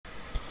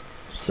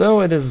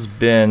So it has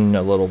been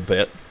a little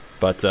bit,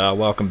 but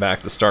welcome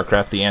back to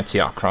Starcraft, the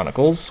Antioch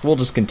Chronicles. We'll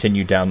just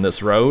continue down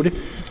this road.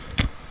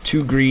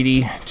 Too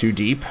greedy, too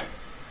deep.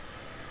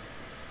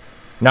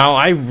 Now,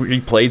 I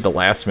replayed the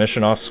last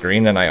mission off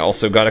screen, and I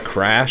also got a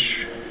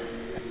crash.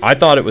 I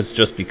thought it was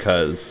just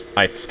because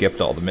I skipped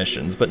all the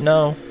missions, but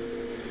no.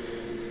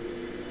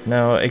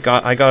 No, I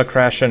got a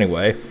crash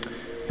anyway.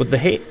 With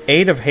the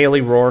aid of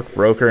Haley Rourke,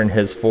 Broker and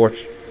his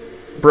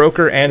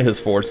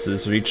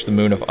forces reach the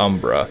moon of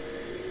Umbra.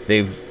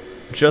 They've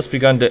just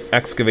begun to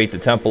excavate the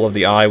Temple of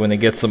the Eye when they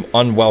get some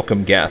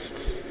unwelcome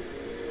guests.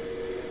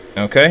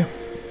 Okay,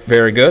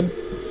 very good.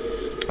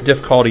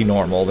 Difficulty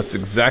normal, that's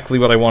exactly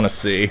what I want to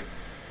see.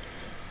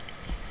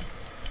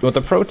 With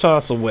the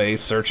Protoss away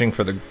searching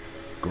for the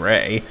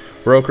Grey,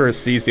 Broker has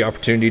seized the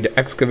opportunity to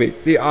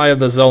excavate the Eye of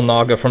the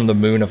Zelnaga from the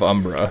moon of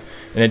Umbra.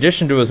 In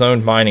addition to his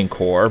own mining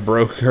core,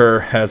 Broker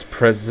has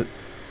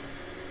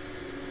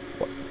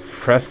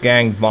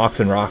press-ganged Mox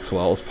and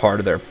Roxwell as part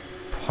of their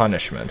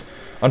punishment.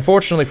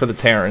 Unfortunately for the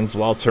Terrans,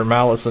 while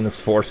Termalis and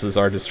his forces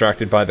are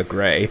distracted by the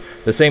Grey,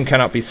 the same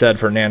cannot be said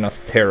for Nanoth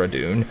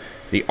Terradune.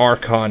 The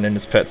Archon and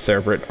his pet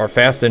Cerberate are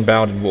fast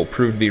inbound and will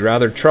prove to be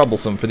rather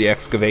troublesome for the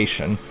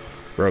excavation.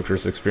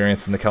 Broker's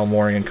experience in the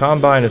Kalmorian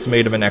Combine has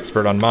made him an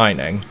expert on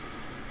mining.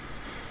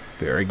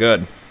 Very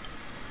good.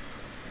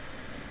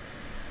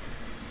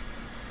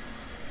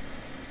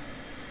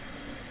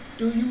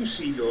 Do you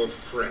see your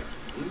friend?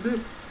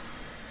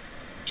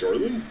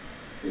 Charlie?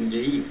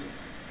 Indeed.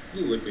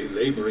 You would be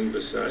laboring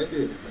beside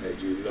him had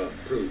you not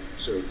proved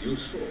so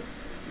useful.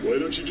 Why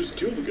don't you just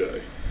kill the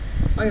guy?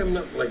 I am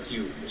not like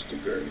you,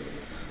 Mr. Gurney.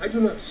 I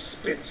do not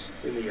spit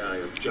in the eye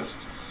of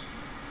justice.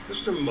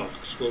 Mr.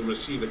 Mox will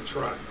receive a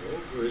trial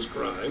for his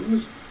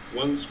crimes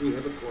once we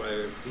have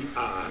acquired the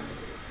eye.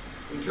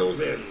 Until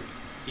then,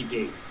 he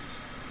dings.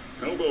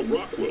 How about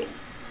Rockwell?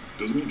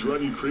 Doesn't he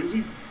drive you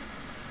crazy?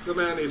 The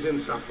man is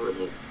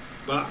insufferable,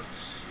 but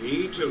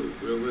he too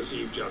will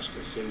receive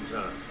justice in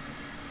time.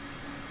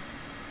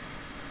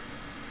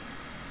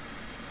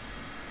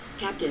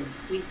 Captain,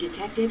 we've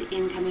detected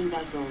incoming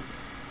vessels.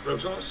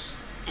 Protoss?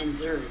 And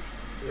Zerg.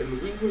 Then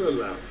we will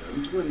allow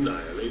them to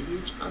annihilate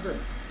each other.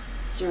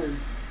 Sir,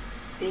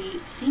 they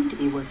seem to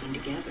be working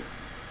together.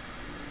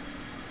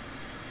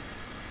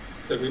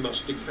 Then we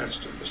must dig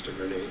faster, Mr.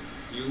 Gurney.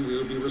 You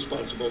will be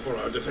responsible for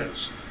our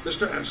defense.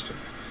 Mr. Aston,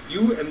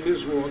 you and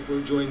Ms. Rourke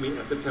will join me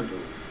at the temple.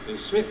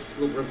 Ms. Smith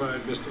will provide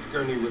Mr.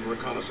 Gurney with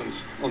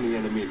reconnaissance on the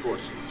enemy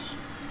forces.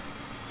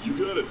 You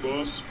got it,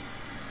 boss.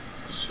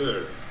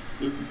 Sir.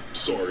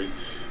 Sorry.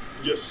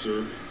 Yes,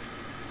 sir.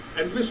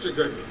 And Mr.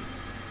 Gurney,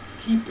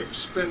 keep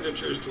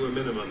expenditures to a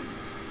minimum,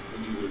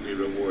 and you will be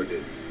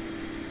rewarded.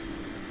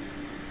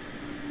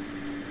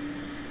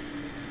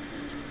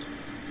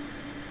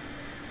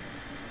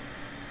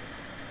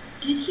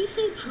 Did he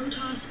say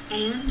Protoss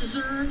and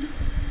Zerg?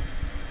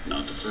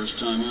 Not the first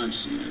time I've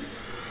seen it.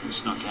 We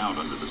snuck out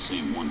under the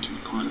same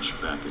 1-2 punch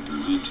back at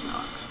New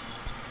Antioch.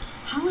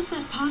 How is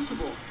that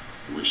possible?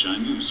 Wish I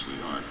knew,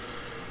 sweetheart.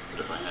 But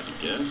if I had to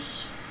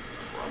guess,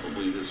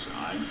 probably this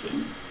eye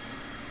thing.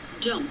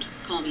 Don't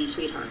call me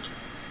sweetheart.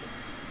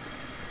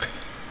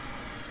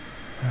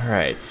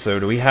 Alright, so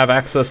do we have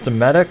access to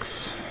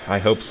medics? I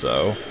hope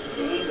so.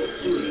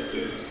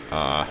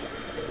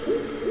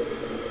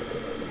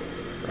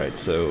 Right,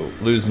 so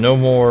lose no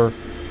more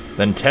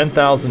than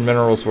 10,000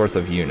 minerals worth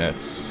of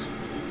units.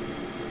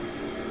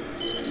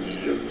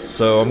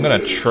 So I'm gonna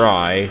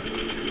try.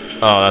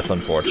 Oh, that's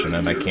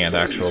unfortunate. I can't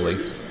actually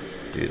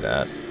do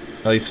that.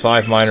 At least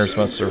 5 miners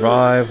must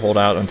survive. Hold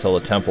out until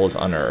the temple is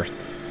unearthed.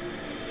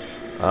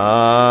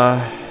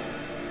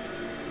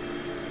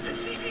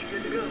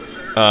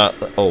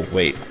 Oh,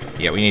 wait.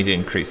 Yeah, we need to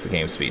increase the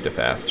game speed to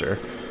faster.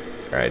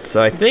 Alright,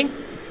 so I think...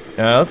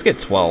 let's get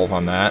 12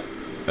 on that.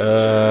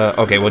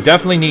 Okay, we'll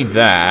definitely need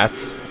that.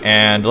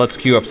 And let's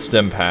queue up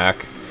Stim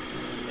Pack.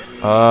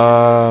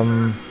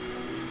 I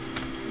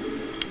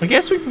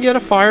guess we can get a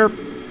fire...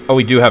 Oh,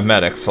 we do have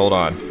medics. Hold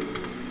on.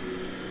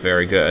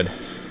 Very good.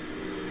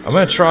 I'm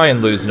gonna try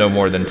and lose no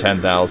more than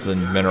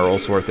 10,000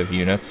 minerals worth of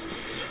units.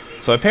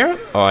 So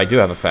apparently... Oh, I do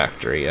have a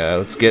factory.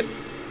 Let's get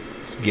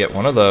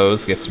one of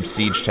those. Get some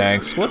siege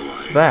tanks.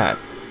 What's that?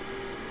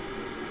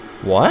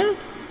 What?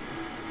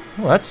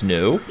 Well, that's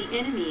new. The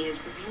enemy is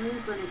preparing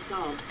for an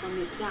assault from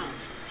the south.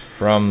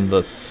 From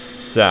the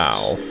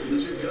south.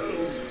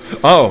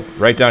 Oh,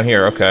 right down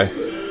here. Okay.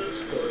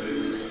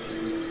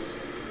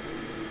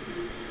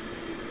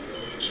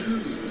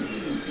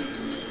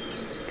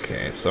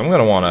 Okay, so I'm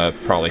gonna want to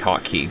probably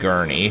hotkey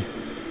Gurney.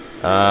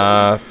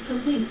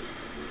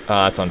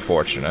 That's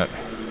unfortunate.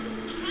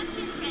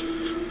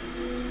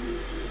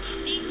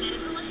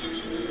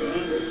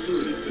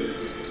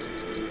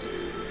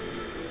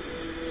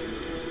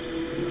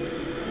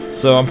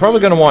 So I'm probably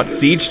going to want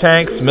siege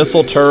tanks,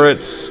 missile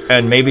turrets,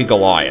 and maybe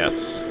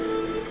Goliaths.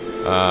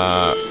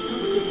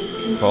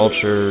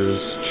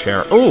 Vultures,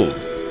 chair... Ooh!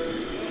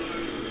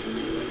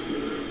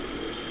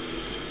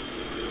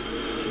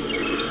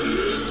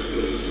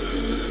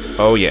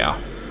 Oh yeah.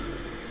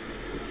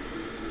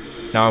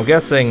 Now I'm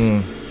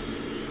guessing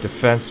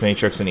Defense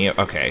Matrix and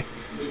okay.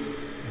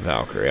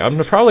 Valkyrie.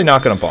 I'm probably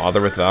not going to bother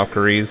with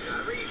Valkyries.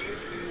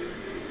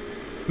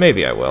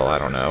 Maybe I will, I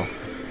don't know.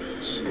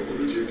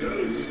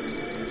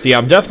 See,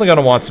 I'm definitely going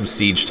to want some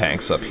siege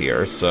tanks up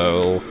here,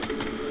 so...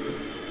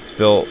 Let's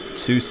build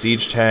 2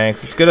 siege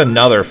tanks. Let's get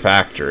another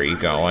factory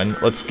going.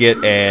 Let's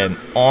get an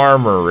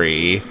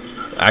armory.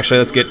 Actually,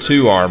 let's get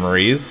 2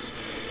 armories.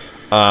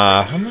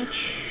 How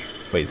much?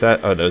 Wait,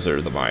 that... Oh, those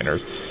are the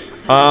miners.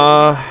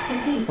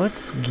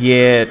 Let's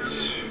get...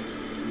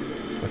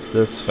 What's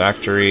this?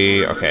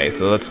 Factory. Okay,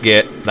 so let's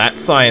get that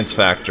science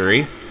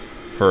factory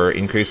for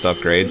increased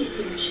upgrades.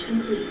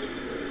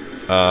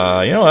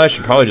 You know what? I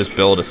should probably just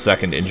build a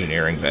second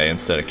engineering bay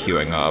instead of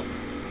queuing up.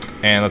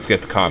 And let's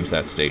get the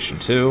comsat station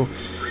too.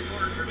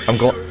 I'm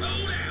glad.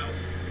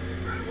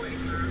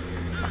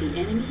 The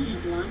enemy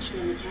has launched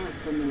an attack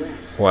from the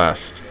west.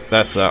 West.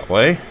 That's that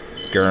way.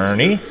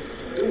 Gurney.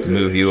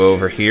 Move you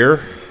over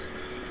here.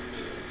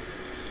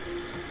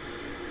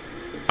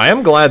 I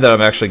am glad that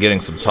I'm actually getting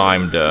some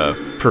time to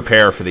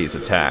prepare for these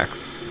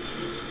attacks.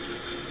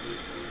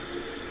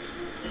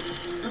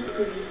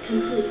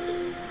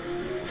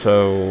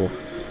 So...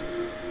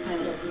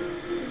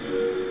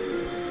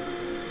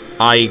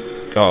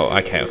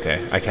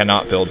 okay. I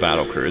cannot build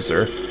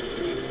battlecruiser.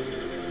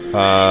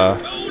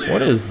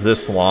 What is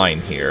this line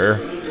here?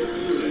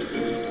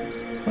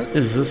 What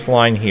is this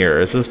line here?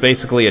 Is this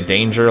basically a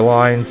danger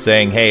line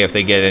saying, hey, if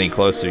they get any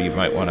closer, you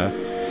might want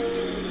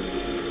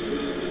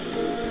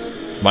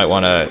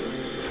to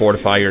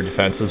fortify your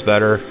defenses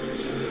better?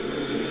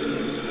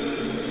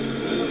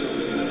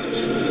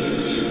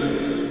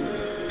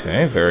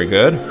 Okay, very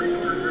good.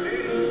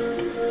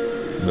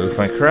 Move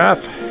my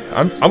craft.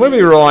 I'm going to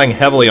be relying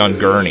heavily on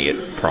Gurney,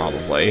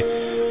 probably.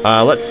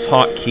 Let's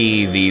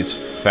hotkey these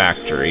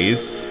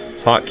factories.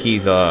 Let's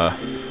hotkey the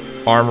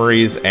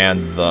armories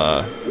and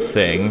the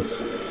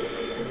things.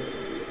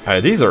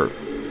 These are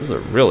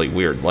really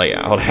weird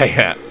layout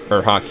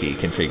or hotkey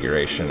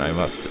configuration, I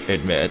must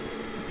admit.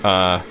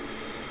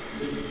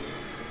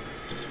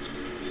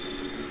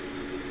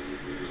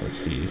 Let's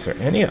see, is there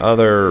any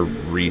other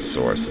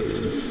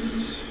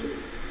resources?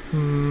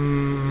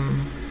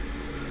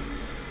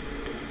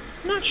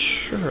 Not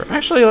sure.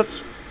 Actually,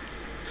 let's...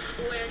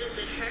 Where does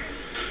it hurt?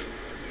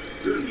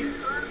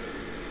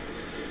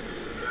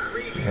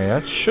 Okay,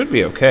 that should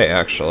be okay,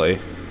 actually.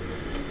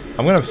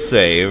 I'm gonna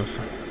save.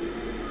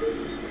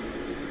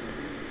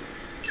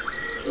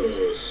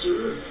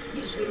 Sir,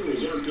 these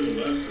minerals aren't gonna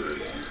last very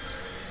long.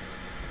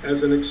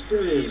 As an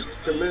experienced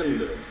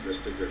commander,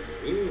 Mr.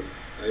 Gurney,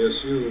 I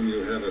assume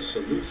you have a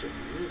solution.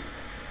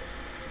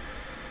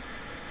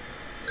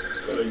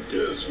 I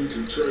guess we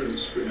could try to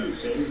expand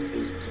some,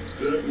 but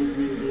that would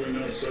mean going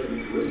outside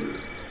the perimeter.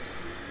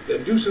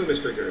 Then do so,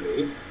 Mr.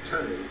 Gurney.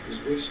 Time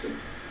is wasting.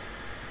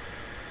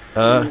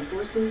 Our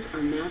forces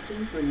are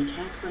massing for an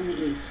attack from the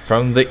east.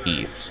 From the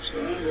east.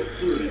 I'm up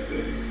for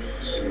anything.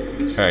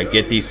 Alright,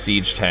 get these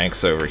siege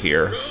tanks over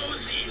here.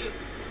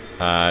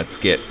 Let's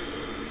get...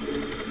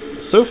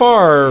 So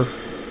far...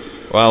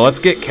 Well, let's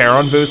get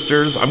Charon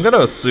boosters. I'm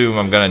gonna assume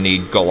I'm gonna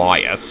need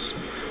Goliaths.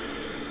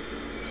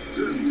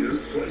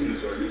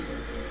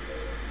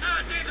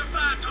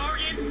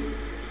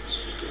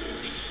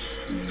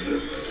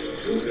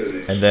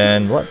 And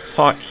then let's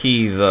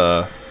hotkey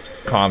the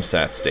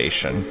comsat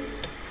station.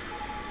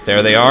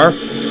 There they are.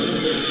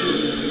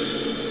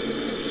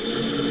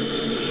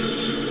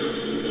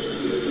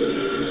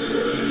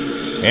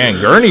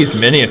 Man, Gurney's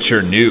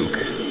miniature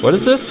nuke. What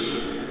is this?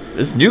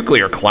 This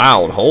nuclear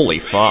cloud. Holy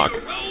fuck.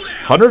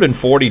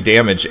 140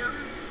 damage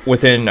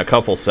within a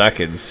couple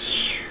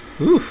seconds.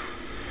 Oof.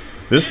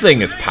 This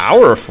thing is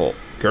powerful.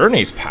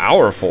 Gurney's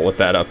powerful with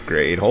that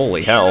upgrade.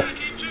 Holy hell.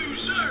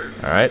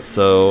 Alright,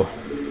 so...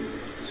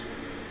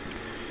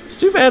 It's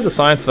too bad the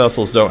science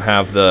vessels don't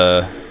have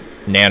the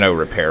nano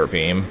repair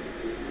beam.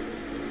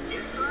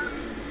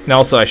 And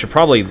also, I should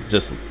probably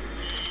just...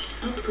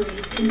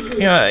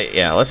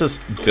 Yeah, let's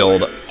just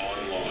build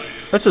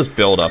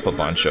up a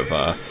bunch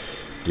of,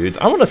 dudes.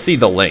 I want to see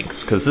the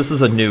links, because this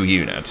is a new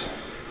unit.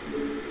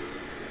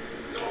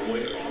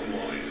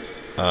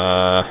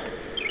 I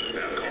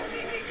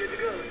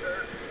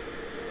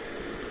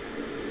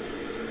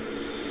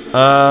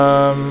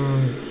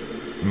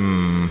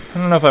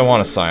don't know if I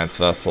want a science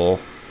vessel.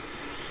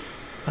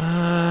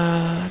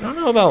 I don't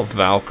know about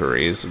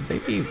Valkyries.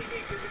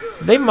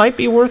 They might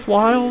be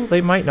worthwhile.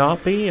 They might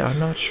not be. I'm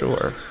not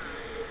sure.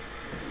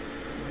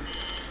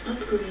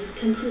 Upgrade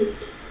complete.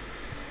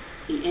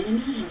 The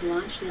enemy has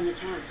launched an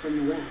attack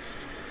from the west.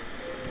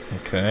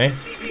 Okay.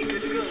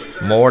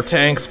 More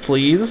tanks,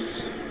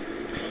 please.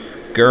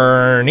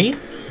 Gurney,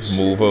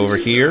 move over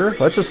here.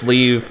 Let's just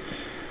leave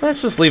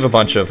a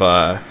bunch of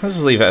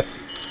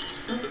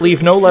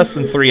leave no less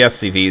than 3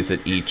 SCVs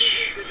at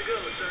each.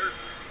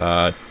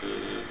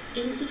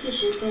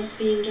 Insufficient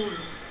phosphine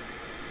gas.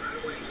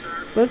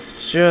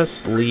 Let's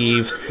just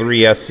leave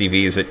 3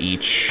 SCVs at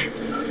each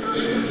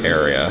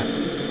area.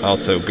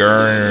 Also,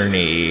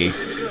 Gurney,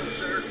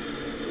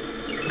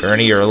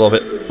 you're a little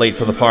bit late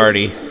to the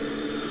party.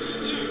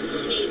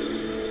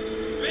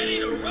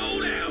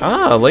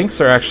 Ah, links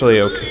are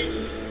actually okay.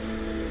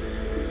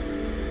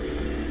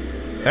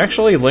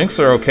 Actually, links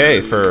are okay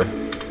for...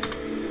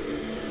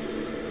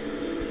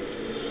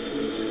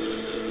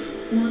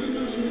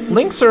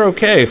 Links are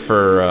okay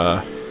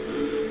for,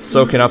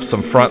 soaking up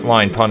some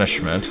frontline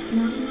punishment.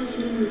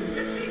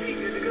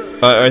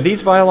 Are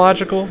these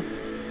biological?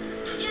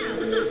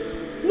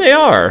 They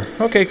are.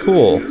 Okay,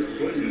 cool.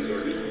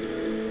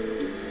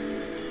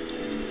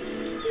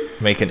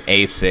 Make an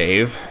A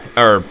save.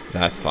 Or,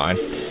 that's fine.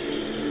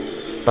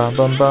 Bum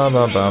bum bum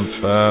bum bum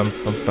bum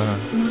bum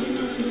bum.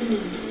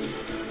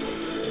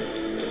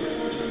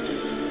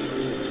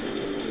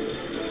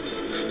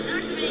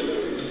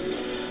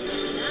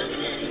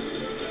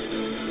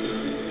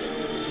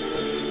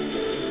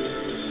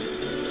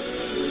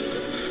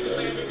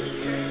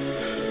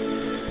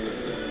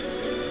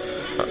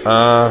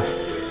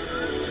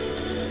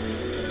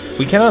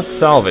 We cannot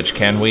salvage,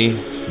 can we?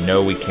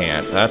 No, we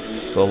can't.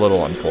 That's a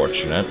little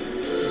unfortunate.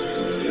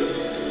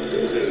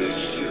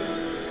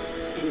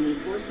 Enemy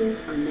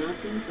forces are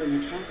massing for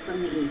an attack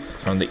from the east.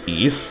 From the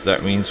east,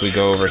 that means we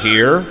go over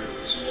here.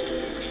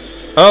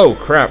 Oh,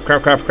 crap,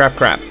 crap, crap, crap,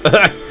 crap.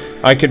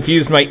 I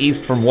confused my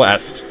east from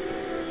west.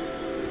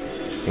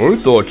 I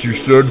thought you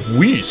said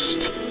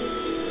west.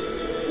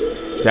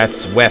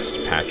 That's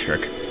west,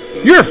 Patrick.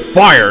 You're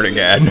fired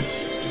again.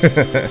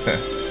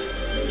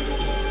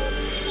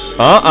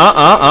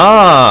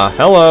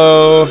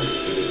 Hello.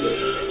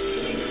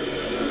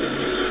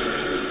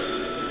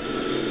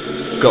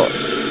 Go.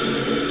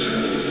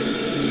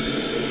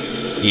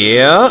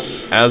 Yeah,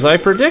 as I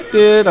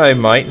predicted, I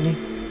might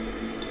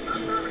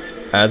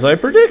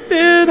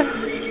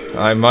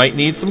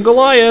need some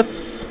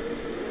Goliaths.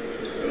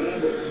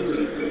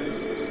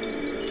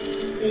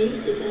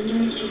 Base is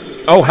under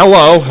attack. Oh,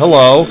 hello,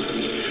 hello.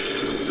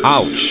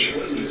 Ouch.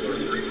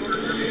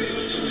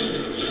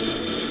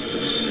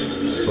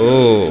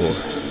 Oh.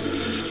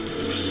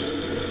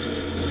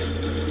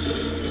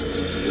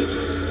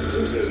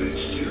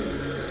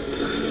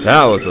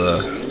 That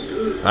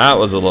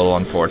was a little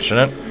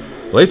unfortunate.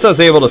 At least I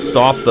was able to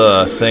stop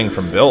the thing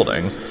from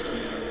building.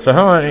 So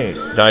how many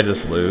did I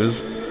just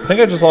lose? I think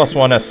I just lost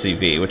one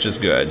SCV, which is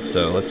good.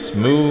 So let's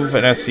move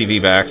an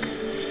SCV back.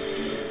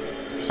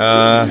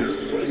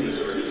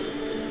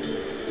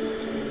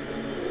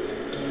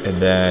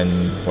 And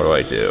then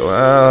what do?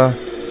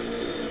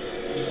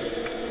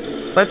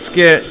 Let's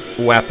get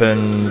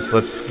weapons.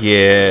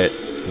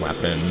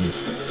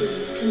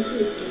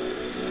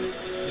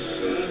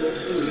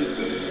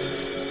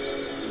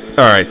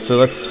 Alright, so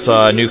let's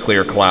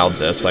nuclear cloud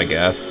this, I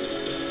guess.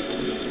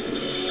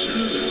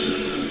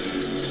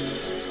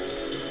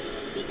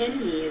 The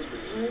enemy is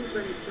preparing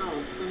for an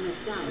assault from the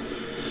south.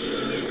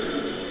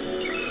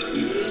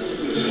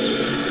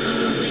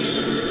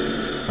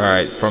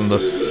 Alright, from the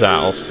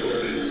south.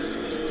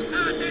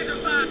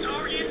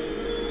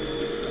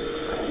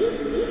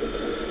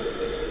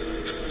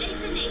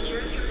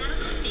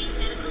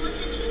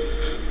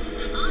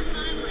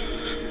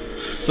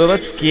 So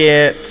let's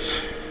get...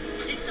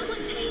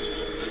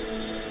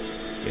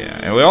 Yeah,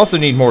 and we also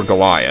need more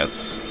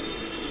Goliaths.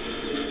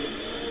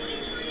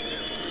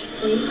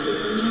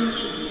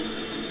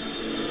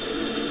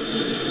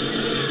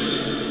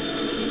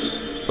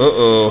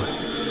 Uh-oh.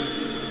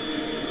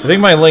 I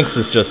think my Lynx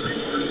is just...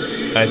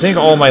 I think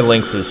all my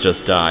Lynxes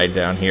just died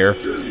down here.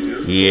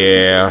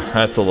 Yeah,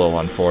 that's a little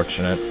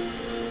unfortunate.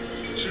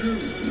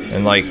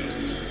 And like...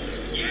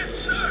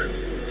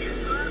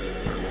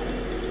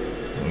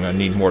 I'm gonna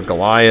need more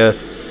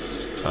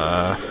Goliaths.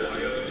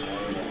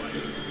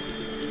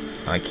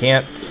 I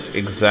can't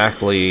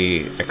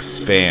exactly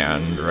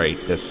expand right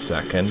this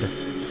second.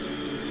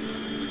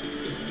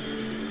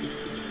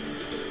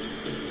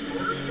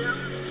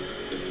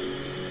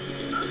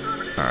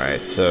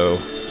 Alright,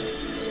 so...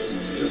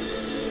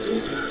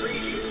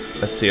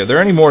 Let's see, are there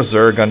any more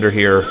Zerg under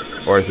here?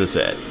 Or is this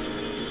it?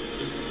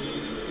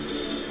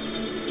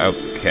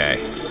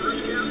 Okay.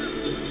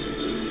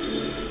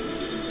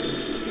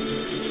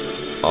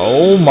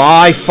 Oh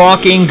my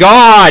fucking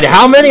god!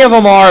 How many of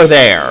them are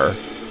there?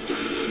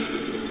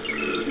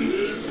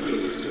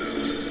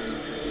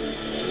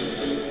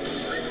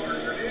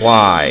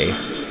 Why?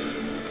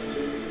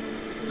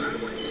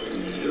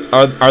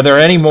 Are there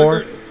any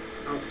more?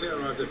 I'll clear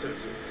our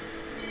defenses.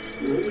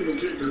 We're holding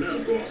okay for now,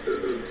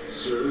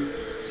 sir.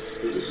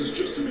 But this is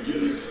just the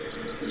beginning.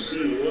 We're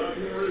seeing a lot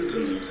more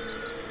incoming.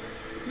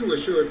 You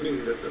assured me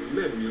that the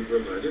men you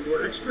provided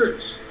were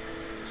experts.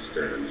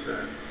 Stand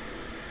fast.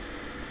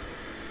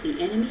 The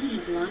enemy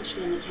has launched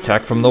an attack.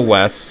 Attack from the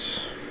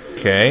west.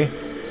 Okay.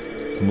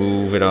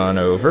 Move it on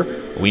over.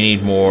 We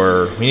need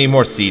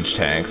more siege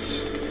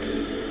tanks,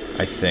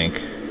 I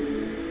think.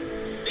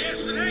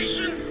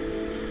 Destination.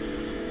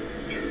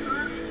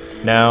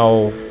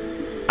 Now,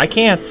 I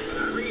can't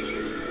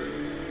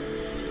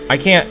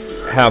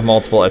have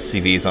multiple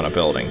SCVs on a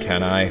building,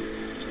 can I?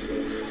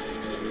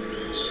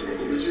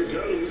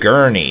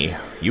 Gurney,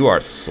 you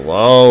are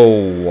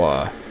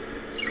slow.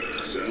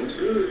 Sounds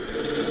good.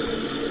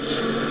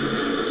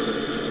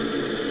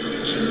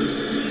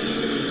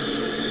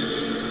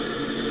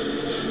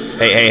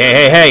 Hey, hey, hey,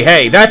 hey, hey,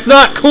 hey! That's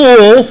not cool!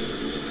 Ready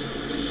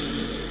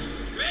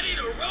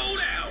to roll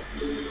out.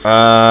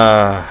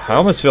 I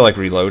almost feel like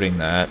reloading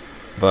that,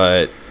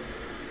 but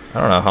I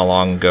don't know how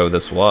long ago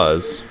this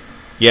was.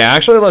 Yeah,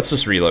 actually, let's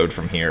just reload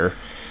from here.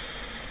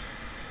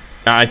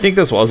 I think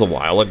this was a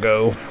while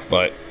ago,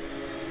 but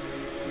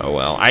oh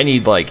well. I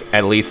need, like,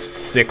 at least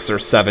 6 or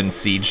 7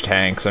 siege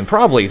tanks and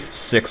probably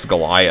 6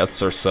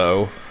 Goliaths or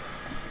so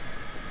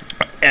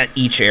at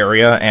each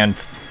area, and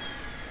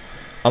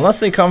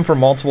unless they come from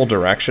multiple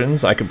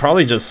directions, I could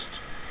probably just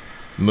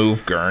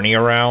move Gurney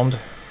around.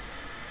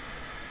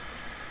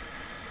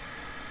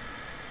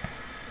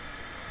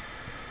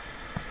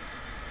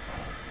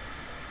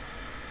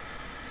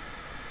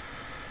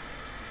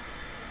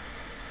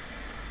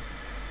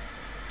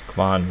 Come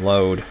on,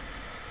 load.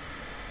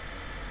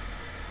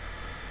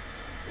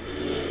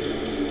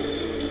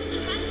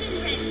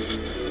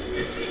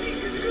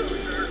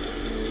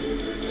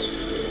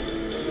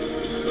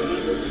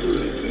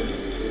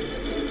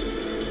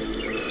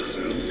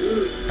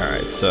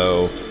 Alright,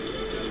 so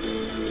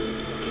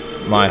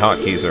my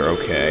hotkeys are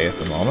okay at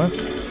the moment.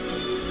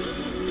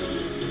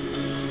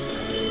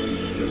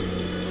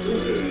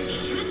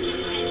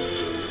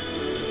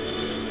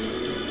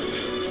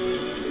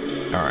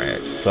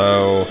 Alright,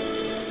 so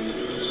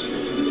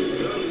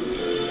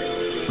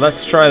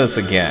let's try this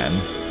again.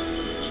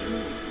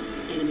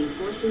 Enemy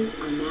forces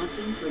are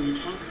massing for an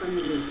attack from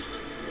the east.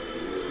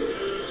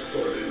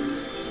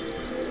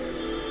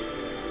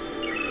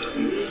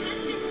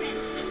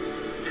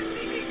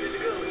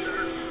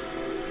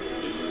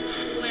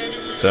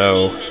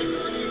 So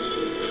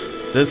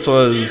this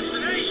was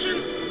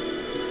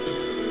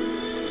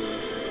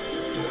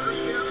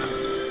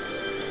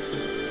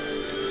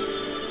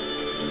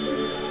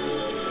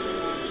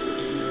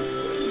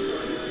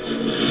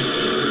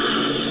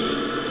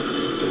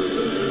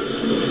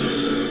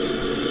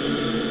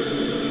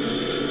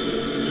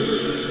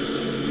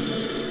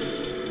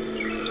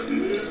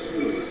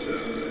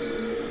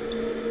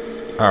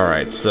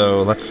alright,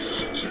 so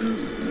let's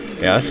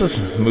just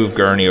move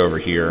Gurney over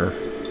here.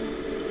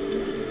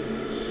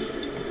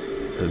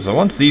 So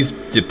once these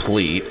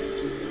deplete,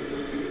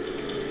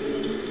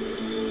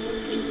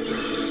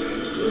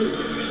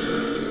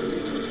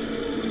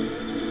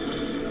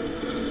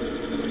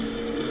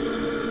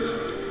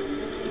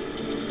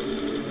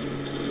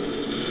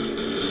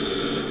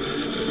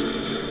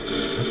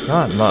 it's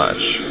not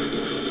much.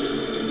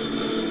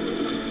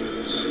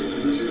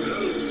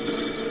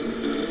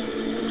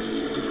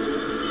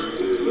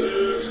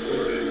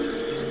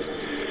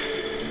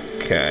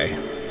 Okay.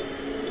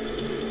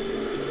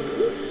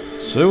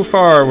 So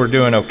far, we're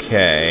doing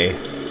okay.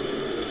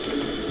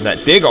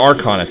 That big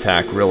Archon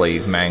attack really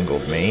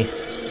mangled me.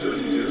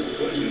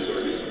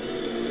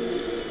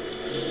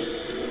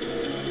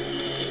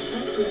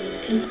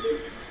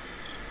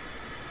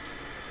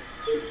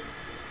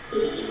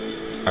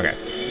 Okay.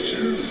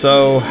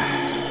 So,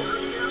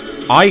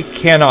 I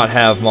cannot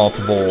have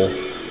multiple...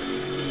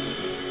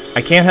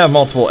 I can't have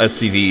multiple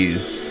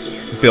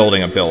SCVs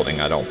building a building,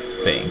 I don't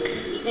think.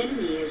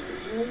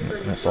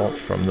 An assault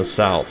from the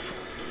south.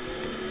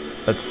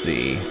 Let's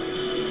see.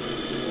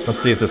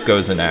 Let's see if this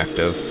goes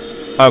inactive.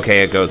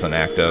 Okay, it goes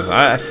inactive.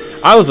 I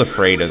was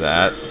afraid of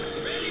that.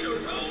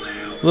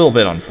 A little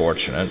bit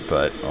unfortunate,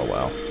 but oh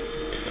well.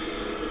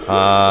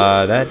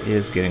 That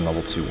is getting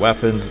level 2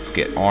 weapons. Let's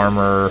get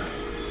armor.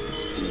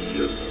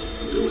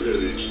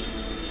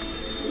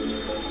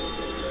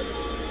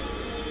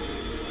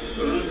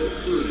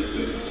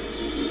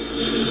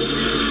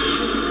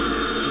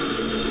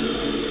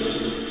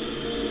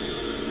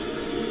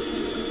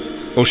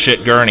 Oh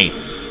shit, Gurney.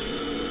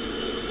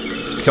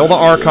 Kill the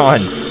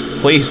Archons,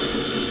 please.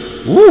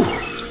 Woo!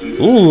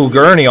 Ooh,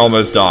 Gurney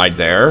almost died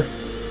there.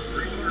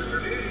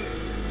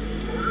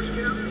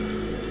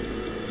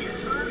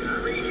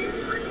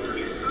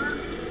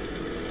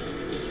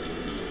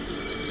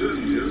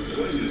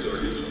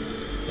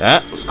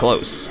 That was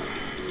close.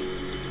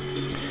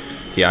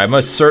 So yeah, I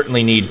most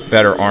certainly need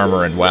better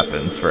armor and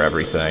weapons for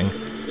everything.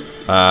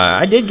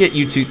 I did get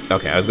U2...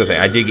 Okay, I was gonna say,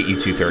 I did get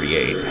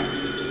U238.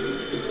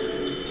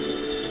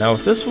 Now,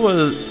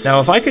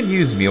 if I could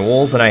use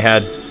mules and I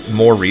had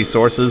more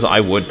resources, I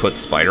would put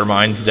spider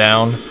mines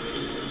down.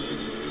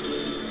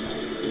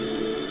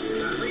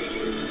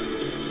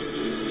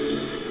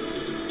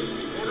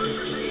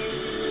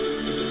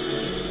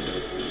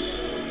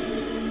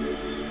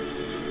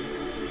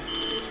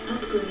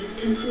 Upgrade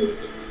complete.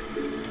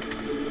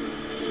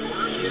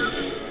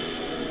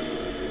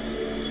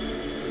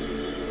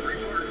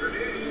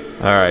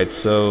 Alright,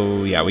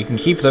 so yeah, we can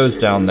keep those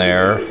down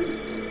there.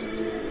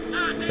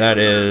 That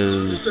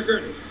is...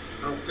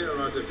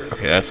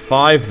 Okay, that's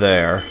 5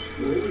 there.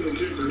 We're only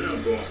okay for now,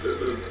 Bob.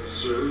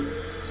 Sir.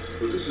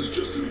 But this is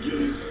just the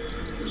beginning.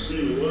 We're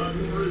seeing a lot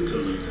more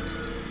incoming.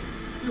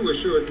 You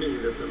assured me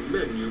that the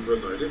men you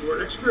provided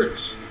were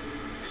experts.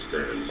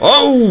 Stand.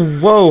 Oh,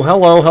 whoa,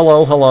 hello,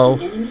 hello, hello.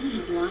 The enemy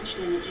has launched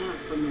an attack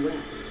from the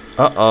west.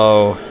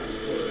 Uh-oh.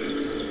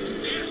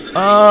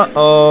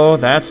 Uh-oh,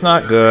 that's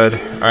not good.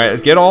 Alright,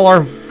 let's get all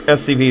our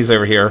SCVs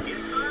over here.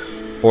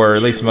 Or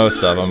at least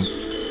most of them.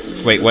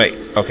 Wait,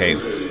 okay.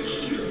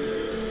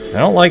 I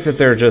don't like that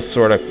they're just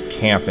sort of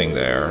camping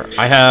there.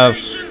 I have...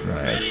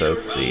 Alright, so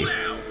let's see.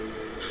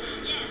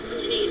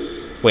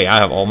 Wait, I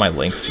have all my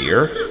links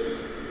here?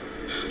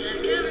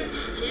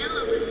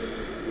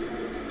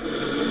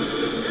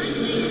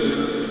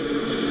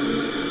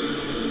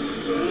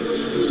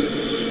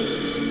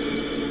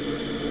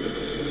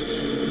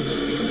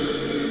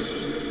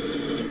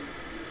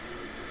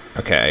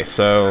 Okay,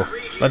 so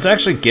let's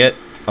actually get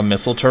a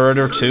missile turret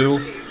or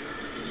two.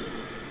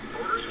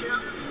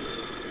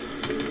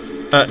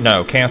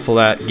 No, cancel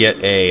that. Get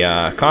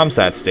a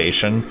comsat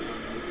station.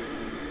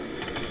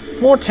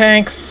 More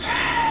tanks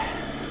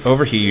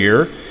over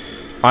here.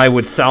 I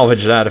would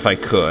salvage that if I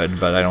could,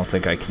 but I don't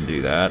think I can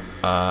do that.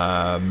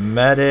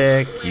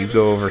 Medic, you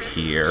go over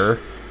here.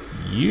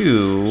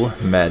 You,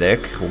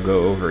 medic, will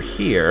go over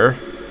here.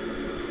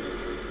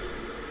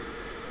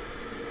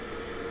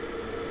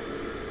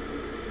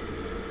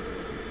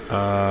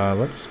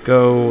 Let's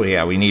go...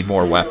 Yeah, we need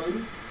more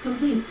weapons.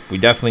 We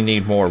definitely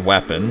need more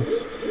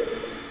weapons.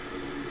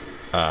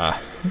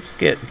 Let's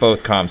get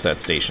both comsat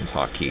stations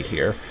hotkeyed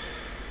here.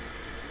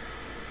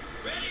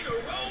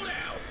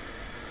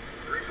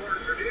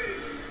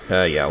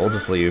 Yeah, we'll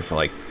just leave,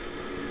 like...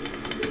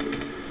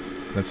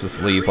 Let's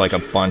just leave, like, a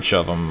bunch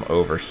of them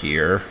over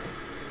here.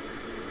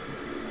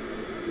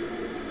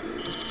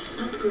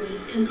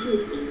 Upgrade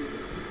complete.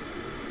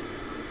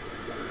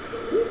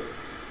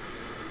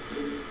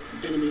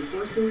 Enemy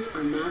forces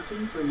are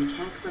massing for an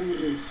attack from the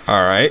east.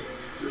 Alright.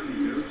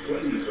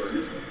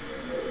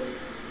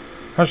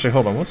 Actually,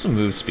 hold on. What's the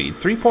move speed?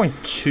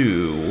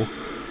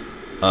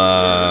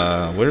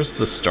 3.2. Where's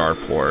the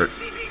starport?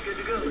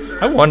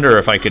 I wonder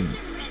if I could...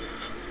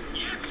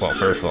 Well,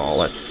 first of all,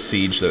 let's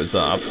siege those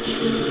up.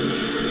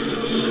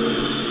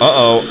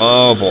 Uh-oh.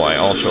 Oh, boy.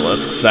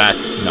 Ultralisks.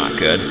 That's not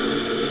good.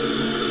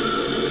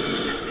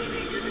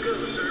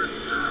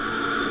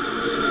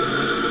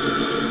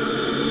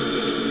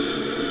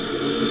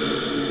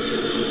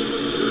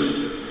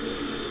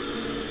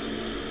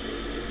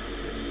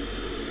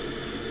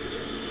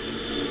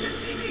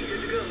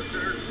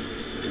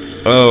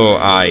 Oh,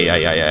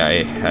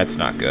 aye. That's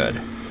not good.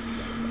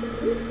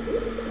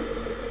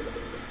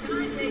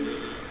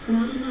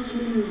 Not enough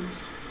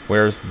minerals.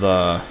 Where's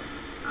the...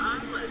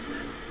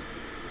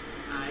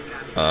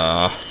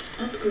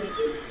 Upgrade.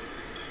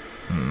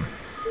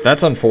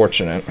 That's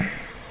unfortunate.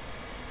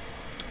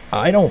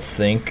 I don't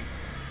think...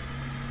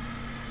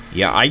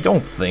 Yeah, I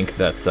don't think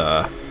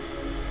that,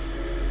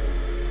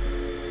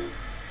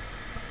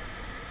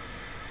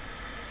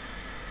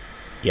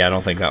 Yeah, I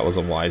don't think that was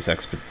a wise I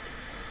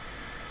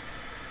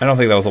don't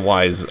think that was a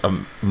wise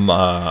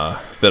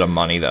bit of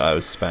money that I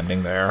was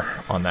spending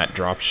there on that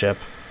dropship.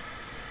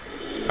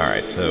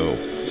 Alright, so...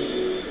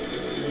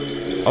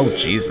 Oh,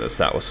 Jesus,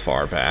 that was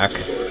far back.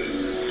 The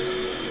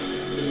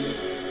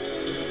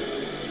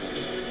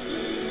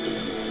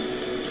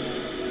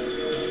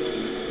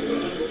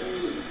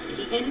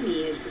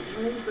enemy is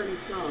preparing for an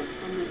assault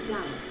from the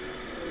south.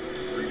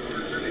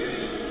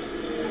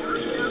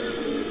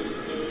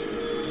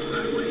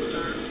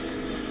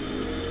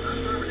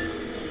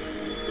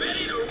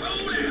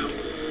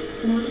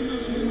 Not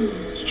enough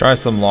minerals. Let's try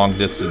some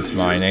long-distance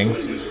mining. Not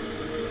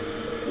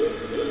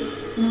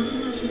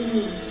enough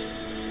minerals.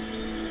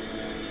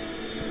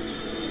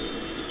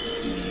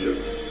 Yep.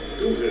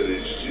 Go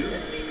ahead, HQ.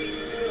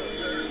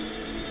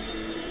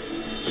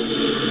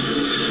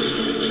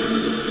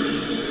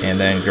 And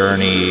then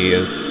Gurney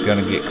is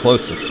gonna get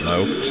close to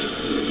smoked.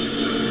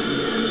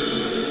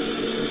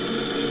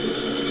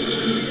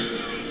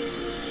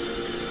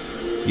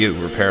 You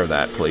repair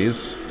that,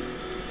 please.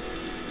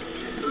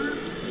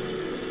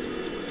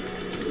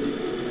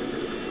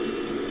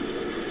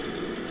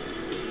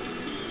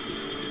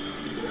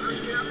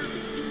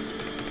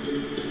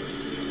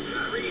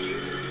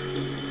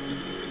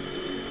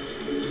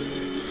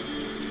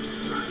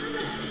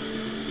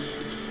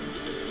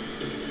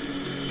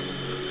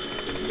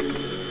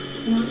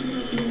 Not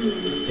enough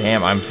minerals.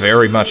 Damn, I'm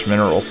very much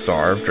mineral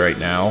starved right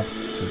now.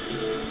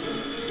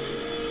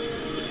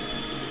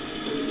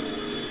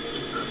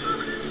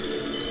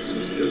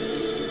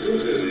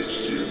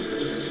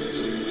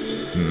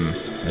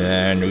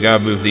 And we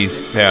gotta move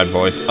these bad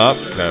boys up.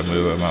 Gotta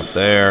move them up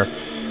there.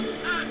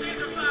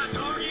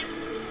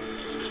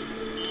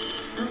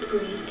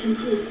 Upgrade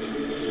complete.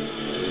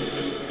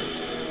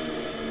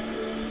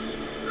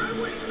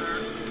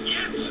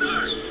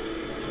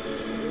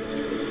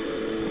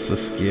 Let's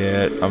just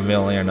get a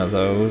million of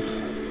those.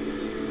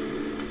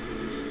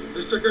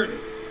 Mr. Gurney,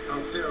 how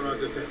fair our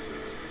defenses?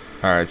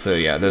 Alright, so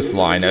yeah, this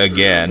line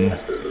again.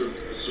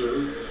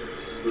 Sir,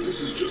 but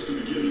this is just the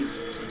beginning.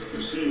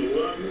 We're seeing a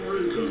lot more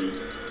incoming.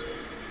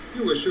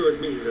 You assured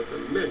me that the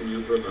men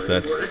you provided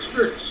That's- were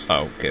experts.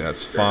 Oh, okay,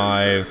 that's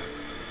 5.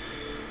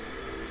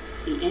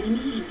 The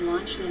enemy has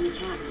launched an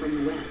attack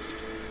from the west.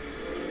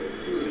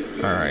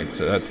 Alright,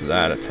 so that's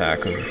that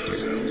attack over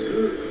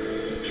here.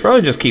 Should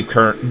probably just keep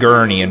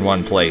Gurney in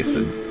one place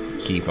and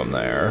keep him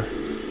there.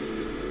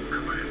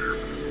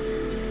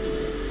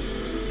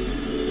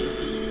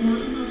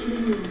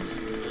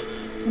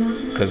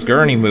 Because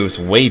Gurney moves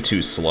way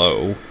too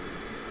slow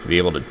to be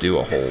able to do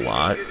a whole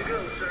lot.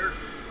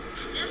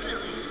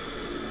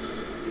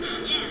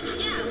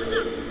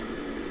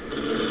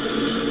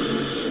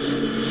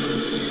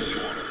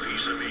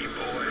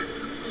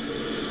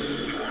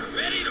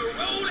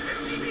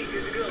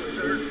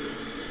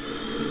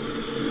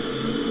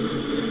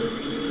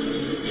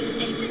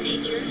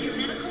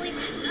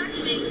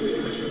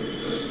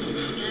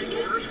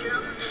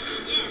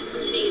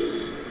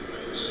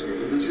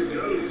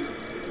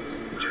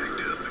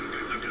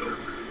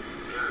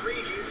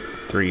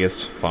 Three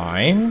is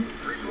fine.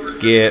 Let's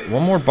get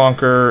one more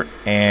bunker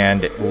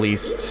and at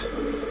least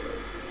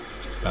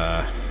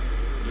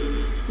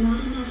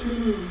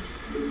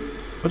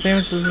what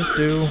damage does this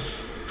do?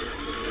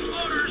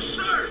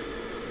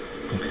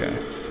 Okay.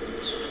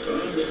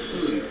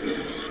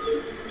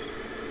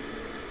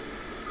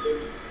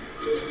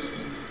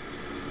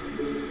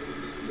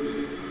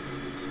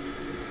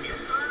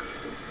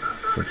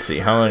 So let's see,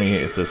 how many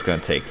is this gonna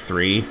take?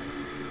 3?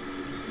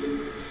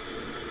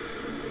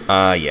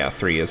 Yeah,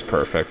 3 is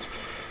perfect.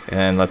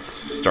 And let's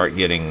start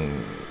getting...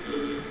 Where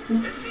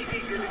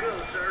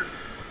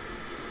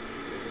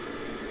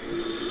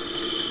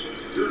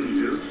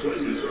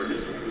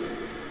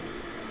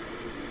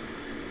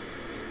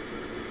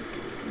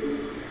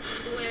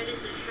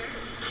does it hurt?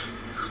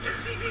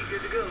 SCV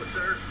good to go,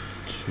 sir.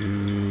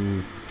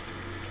 2...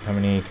 How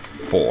many?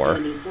 4.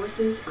 Enemy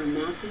forces are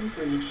massing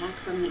for an attack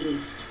from the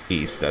east.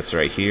 East, that's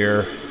right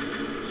here.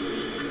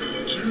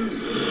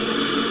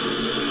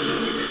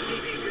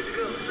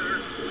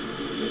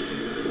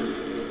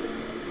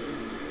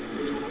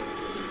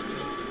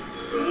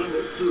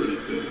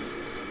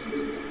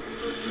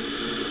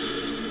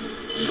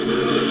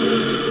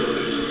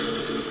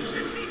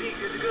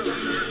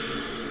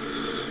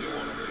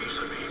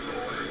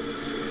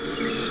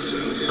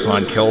 Come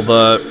on, kill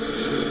the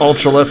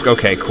Ultralisk.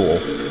 Okay, cool.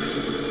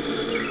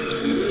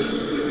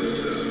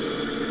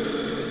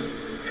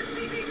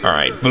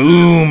 Alright,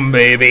 boom,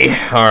 baby.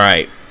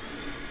 Alright.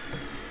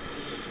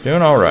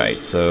 Doing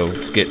alright, so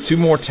let's get 2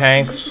 more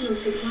tanks.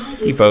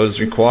 Depots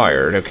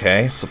required,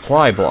 okay.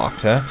 Supply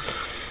blocked, huh?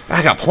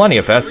 I got plenty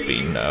of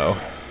S-beam, though.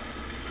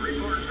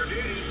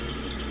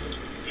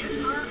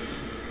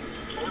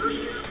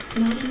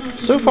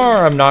 So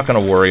far, I'm not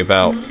going to worry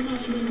about...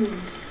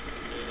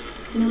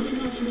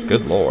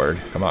 Good lord,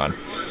 come on.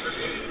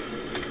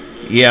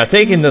 Yeah,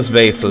 taking this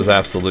base was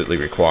absolutely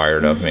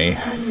required of me,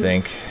 I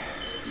think.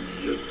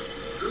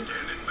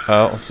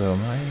 Oh, so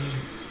my...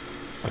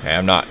 Okay,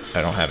 I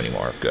don't have any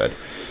more. Good.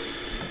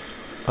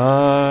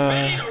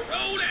 How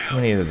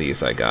many of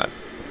these I got?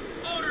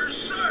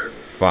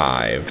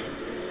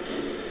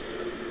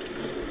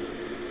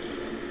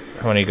 5.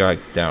 How many got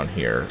down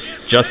here?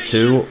 Just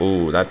 2?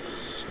 Ooh,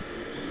 that's...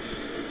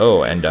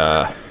 Oh, and,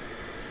 oh,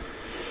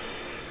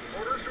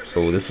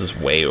 this is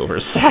way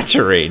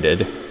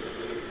oversaturated.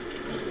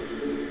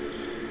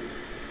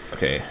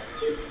 Okay.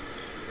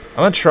 I'm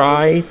gonna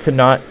try to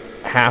not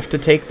have to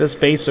take this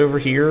base over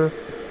here,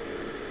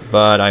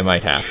 but I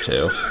might have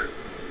to.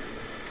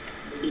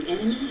 The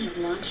enemy has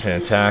launched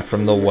An attack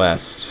from the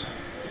west.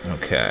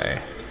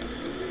 Okay.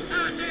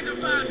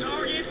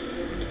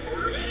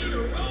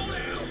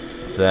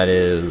 That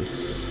is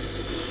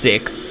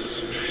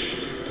 6.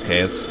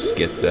 Okay, let's just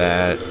get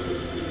that.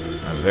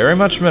 I'm very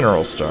much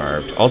mineral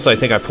starved. Also, I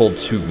think I pulled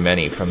too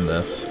many from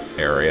this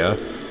area.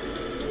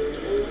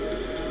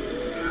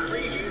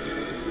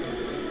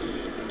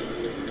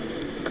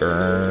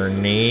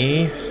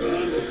 Gurney.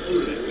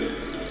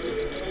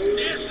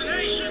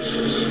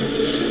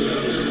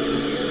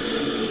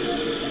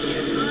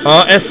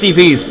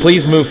 SCVs,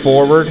 please move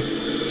forward.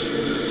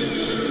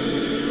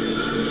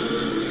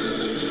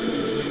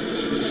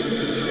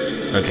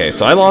 Okay,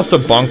 so I lost a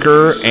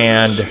bunker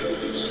and...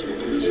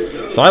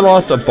 So I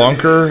lost a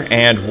bunker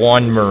and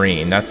 1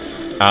 Marine.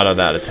 That's out of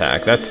that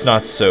attack. That's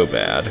not so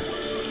bad.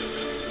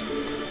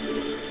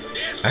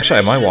 Actually,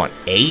 I might want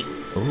 8.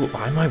 Ooh,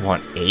 I might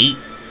want 8.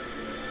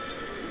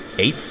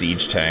 8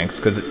 siege tanks,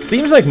 because it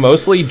seems like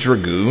mostly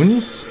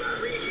dragoons.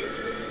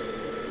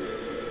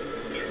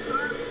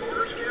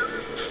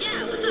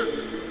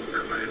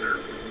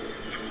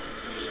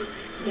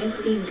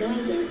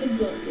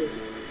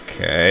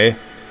 Okay.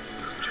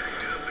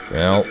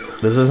 Well,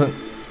 this isn't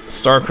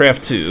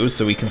Starcraft 2,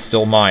 so we can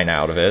still mine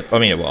out of it. I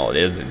mean, well, it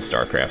is in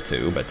Starcraft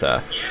 2, but,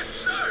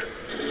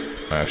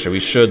 actually, we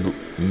should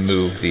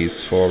move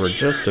these forward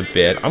just a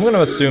bit. I'm going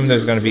to assume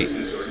there's going to be...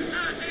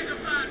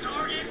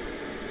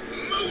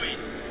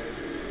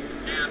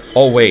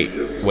 Oh, wait,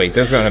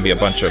 there's going to be a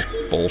bunch of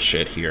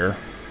bullshit here.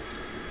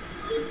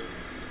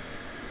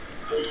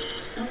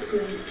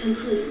 Upgrade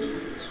complete.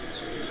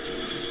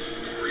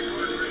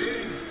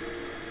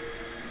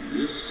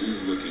 This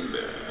is looking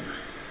bad.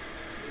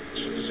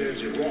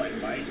 Says you're right,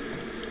 mate.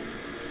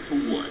 For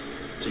what?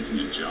 Taking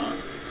a job?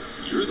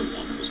 You're the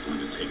one that was going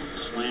to take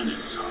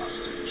planets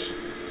hostage.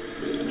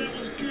 That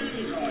was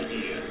Gurney's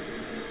idea.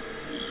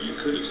 You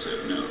could have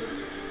said no.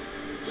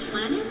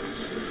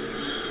 Planets?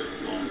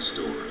 Long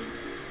story.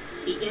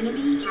 The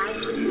enemy has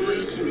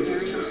deployed an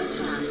aerial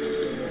attack.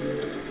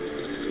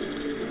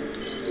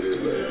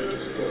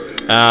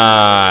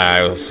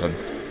 Listen.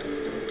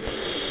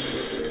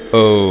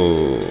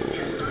 Oh,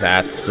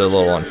 that's a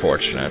little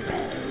unfortunate.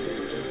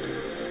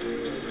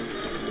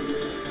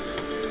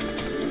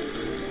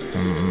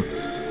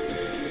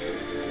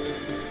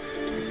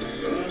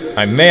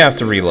 I may have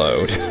to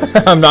reload.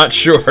 I'm not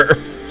sure.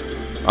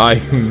 I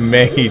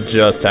may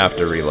just have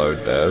to reload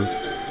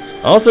this.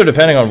 Also,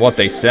 depending on what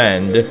they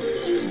send,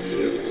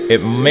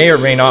 it may or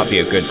may not be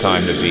a good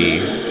time to be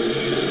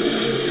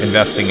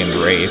investing in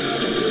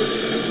wraiths.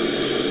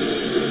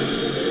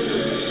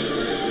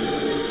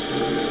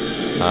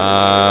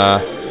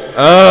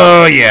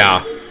 Oh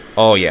yeah.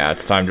 Oh yeah,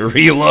 it's time to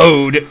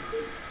reload.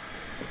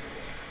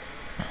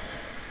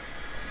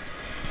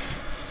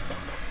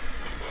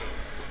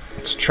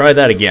 Let's try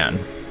that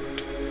again.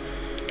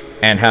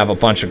 And have a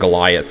bunch of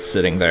Goliaths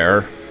sitting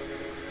there.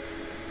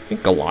 I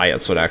think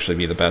Goliaths would actually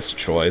be the best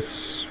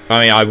choice.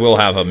 I mean, I will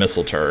have a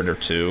missile turret or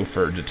two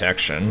for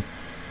detection.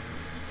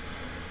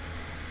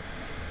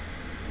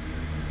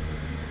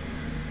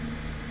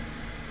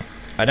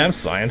 I'd have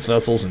science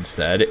vessels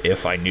instead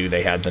if I knew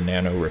they had the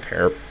nano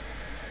repair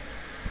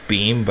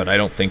beam, but I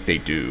don't think they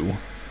do.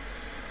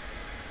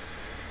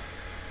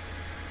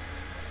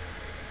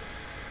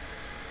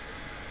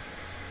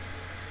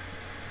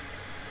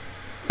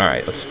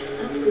 Alright, let's...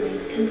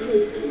 Upgrade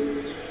complete.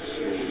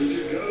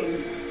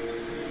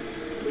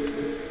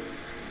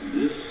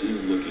 This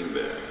is looking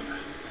bad.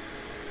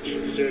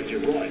 Says you're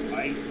right,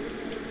 mate.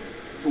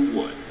 For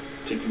what?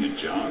 Taking a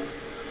job?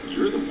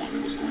 You're the one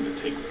who was going to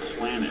take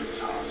planets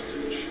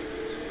hostage.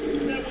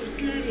 That was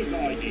Gurney's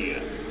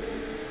idea.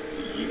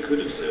 You could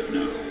have said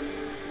no.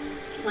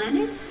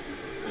 Planets?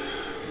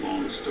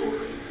 Long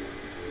story.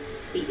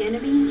 The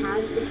enemy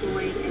has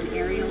deployed an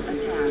aerial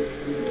attack.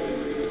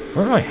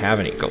 Where do I have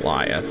any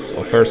Goliaths?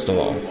 Well, first of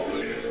all...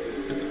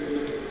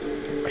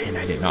 Man,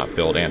 I did not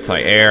build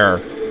anti-air.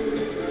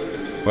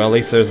 Well, at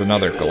least there's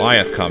another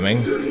Goliath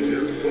coming.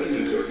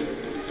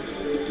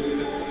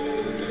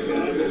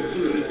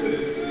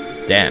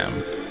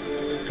 Damn.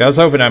 I was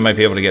hoping I might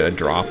be able to get a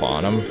drop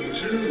on him.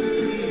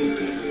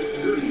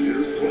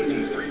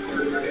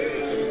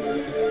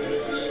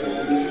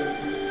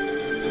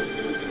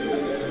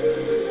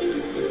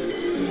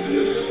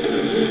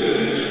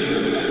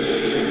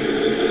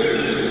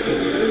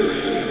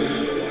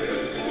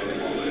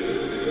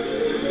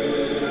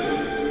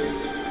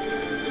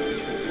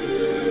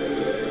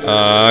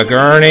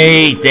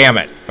 Gurney! Damn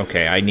it.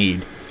 Okay, I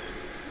need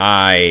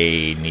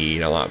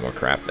a lot more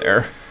crap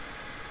there.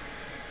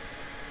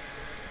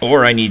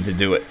 Or I need to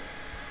do it.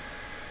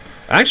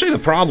 Actually, the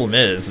problem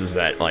is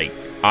that, like,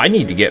 I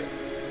need to get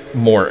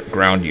more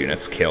ground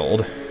units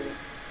killed.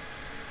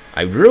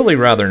 I'd really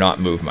rather not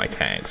move my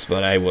tanks,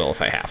 but I will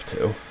if I have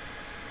to.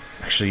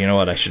 Actually, you know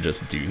what? I should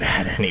just do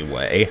that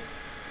anyway.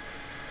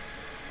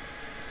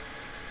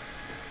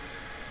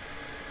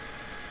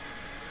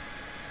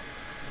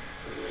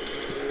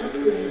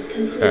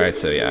 Alright,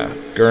 so yeah.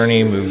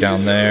 Gurney, move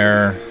down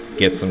there.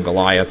 Get some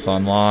Goliaths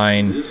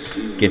online.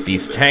 Get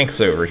these tanks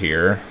over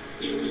here.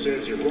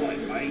 Says you're right,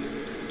 mate.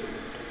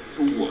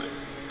 For what?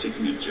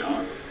 Taking a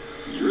job?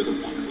 You're the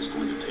one who was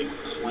going to take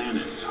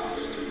planets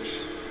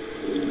hostage.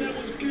 That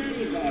was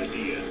Gurney's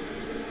idea.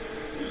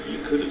 You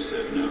could have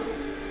said no.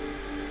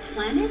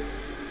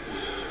 Planets?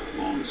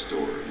 Long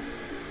story.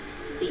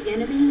 The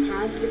enemy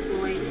has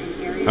deployed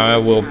an aerial I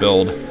will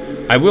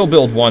attack.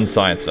 build one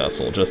science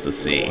vessel just to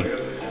see.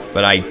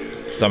 But I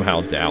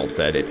somehow doubt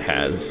that it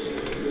has.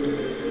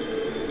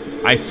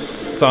 I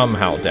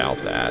somehow doubt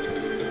that.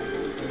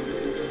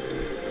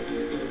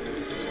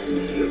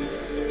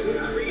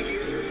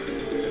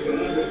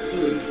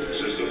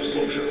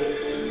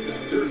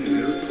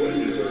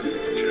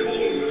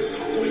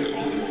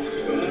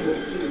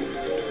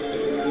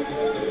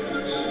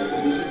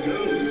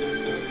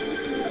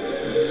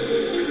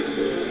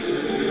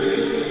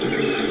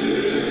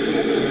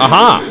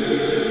 Aha!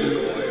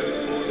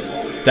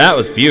 That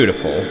was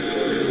beautiful.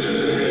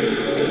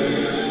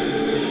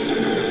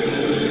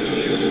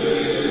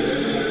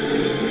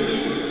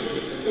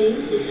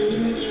 Base is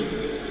under attack.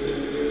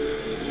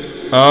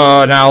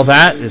 Oh, now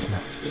that is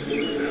not...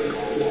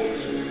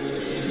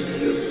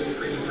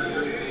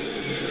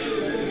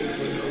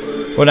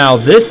 Well, now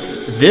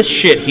this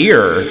shit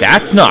here,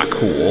 that's not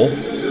cool.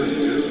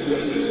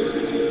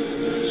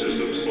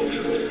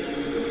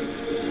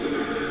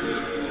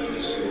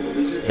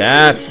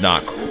 That's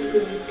not cool.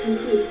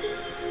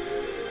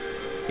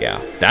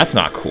 Yeah, that's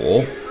not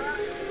cool.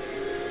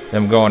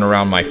 Them going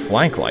around my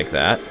flank like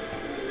that.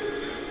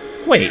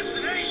 Wait.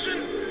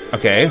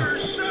 Okay.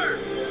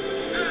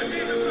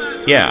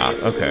 Yeah,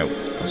 okay.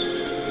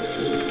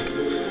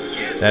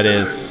 That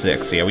is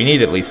 6. Yeah, we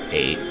need at least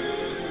 8.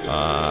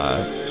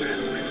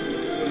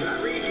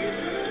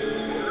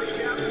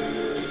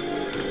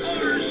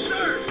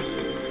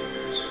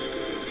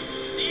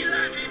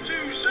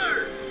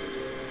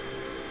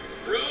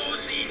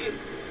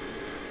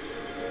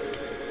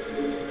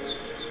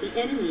 The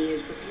enemy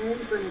is preparing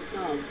for an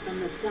assault from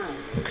the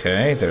south.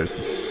 Okay, there's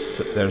a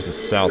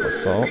south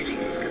assault.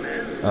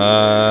 Ooh.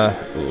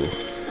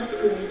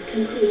 Upgrade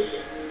complete.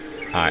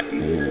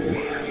 Ooh.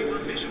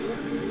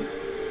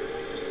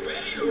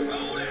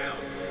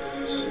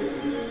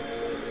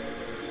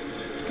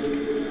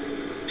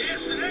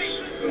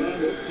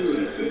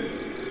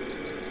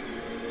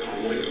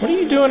 What are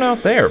you doing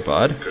out there,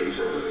 bud?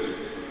 Confirmed.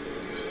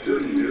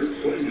 Dirty here,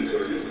 find the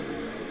target.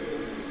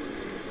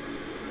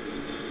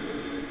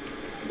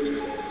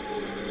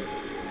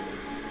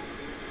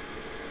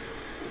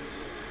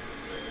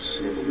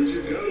 Smoke 'em if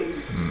you got 'em.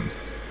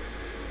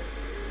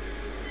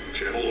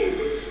 Channel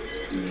open.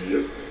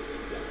 Yep.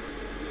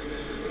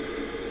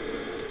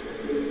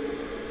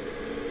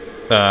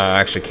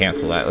 Actually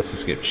cancel that. Let's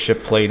just get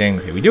ship plating.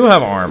 Okay, we do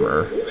have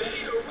armor.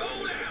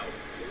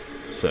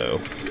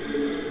 So.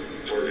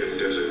 Target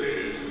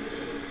designated.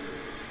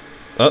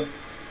 Oh.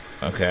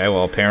 Okay,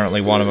 well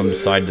apparently one of them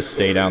decided to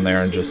stay down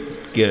there and just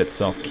get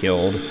itself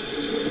killed.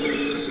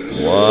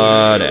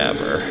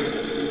 Whatever.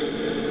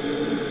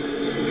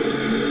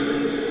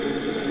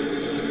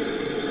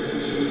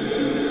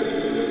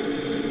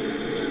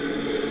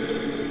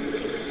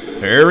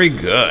 Very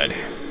good.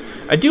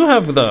 I do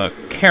have the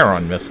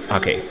Charon miss.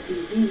 Okay.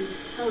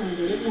 SCVs are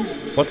under attack.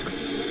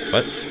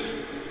 What?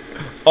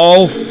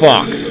 Oh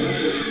fuck.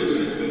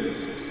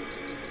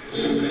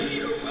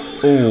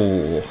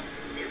 Ooh.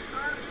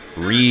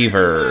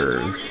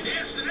 Reavers.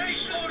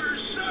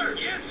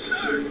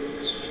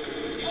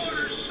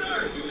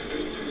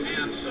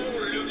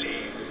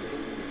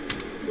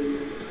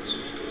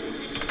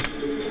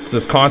 So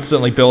this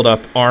constantly build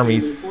up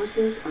armies,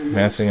 Forces are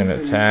massing an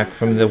attack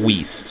from the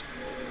west.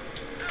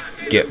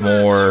 Get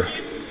more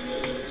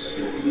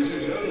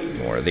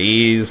of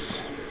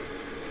these.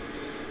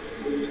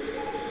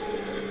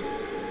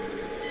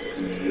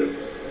 Yep.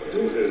 Go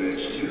ahead,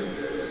 HQ.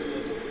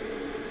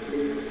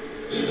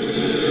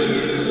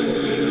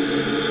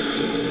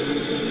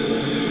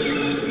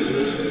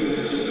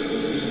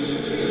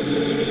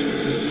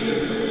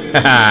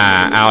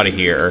 Haha, out of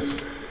here.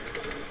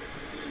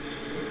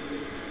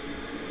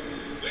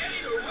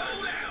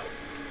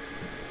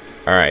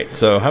 Alright,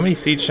 so how many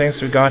siege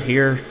tanks we got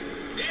here?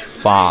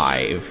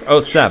 5. Oh,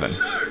 7.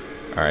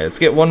 Alright, let's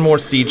get one more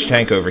siege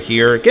tank over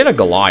here. Get a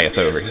Goliath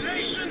over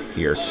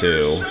here,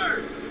 too.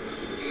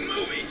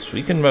 So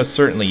we can most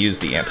certainly use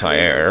the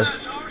anti-air.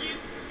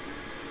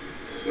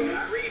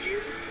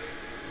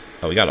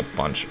 Oh, we got a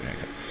bunch.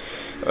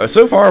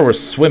 So far, we're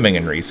swimming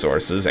in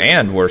resources,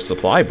 and we're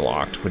supply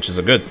blocked, which is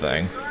a good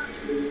thing.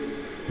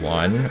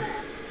 1,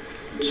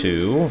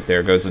 2.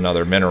 There goes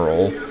another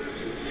mineral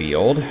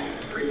field.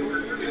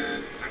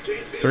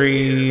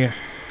 3,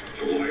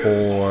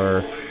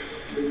 4,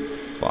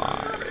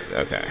 5.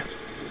 Okay.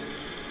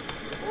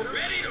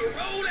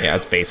 Yeah,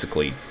 it's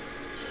basically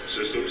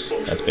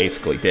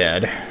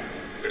dead.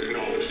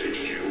 Acknowledged,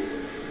 HQ.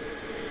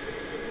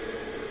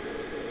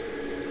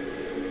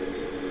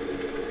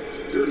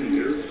 Dirty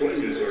here,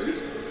 find the target.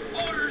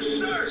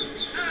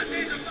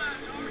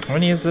 How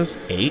many is this?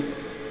 8?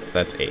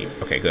 That's 8.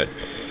 Okay, good.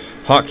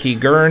 Hotkey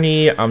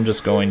Gurney, I'm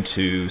just going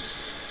to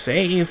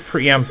save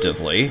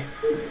preemptively.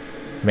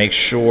 Make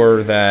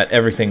sure that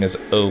everything is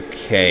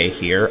okay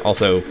here.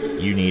 Also,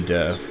 you need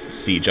to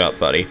siege up,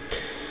 buddy.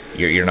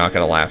 You're not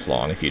going to last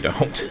long if you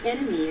don't. The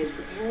enemy is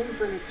preparing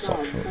for an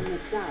assault from the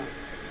south.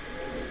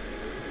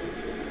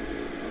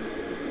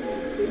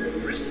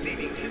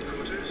 Receiving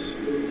headquarters.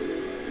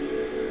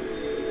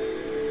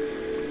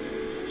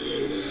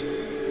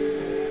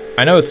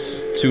 I know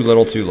it's too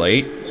little too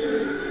late.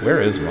 Where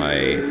is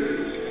my...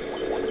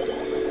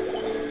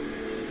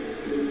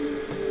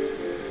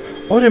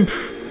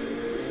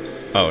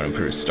 Oh, it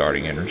improves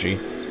starting energy.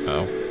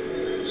 Oh.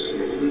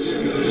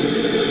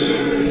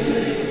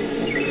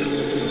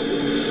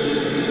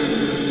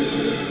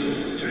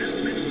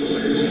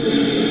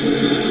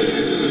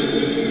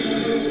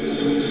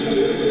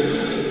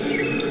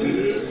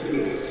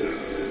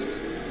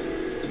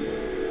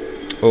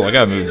 Oh, I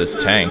gotta move this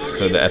tank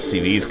so the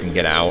SCVs can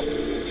get out.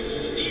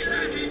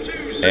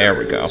 There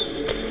we go.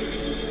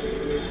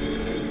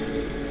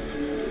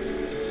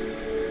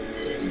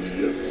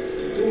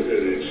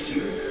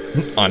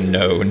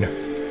 Unknown.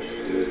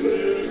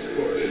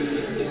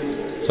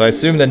 So I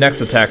assume the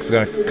next attack is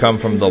going to come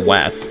from the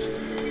west,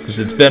 because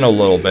it's been a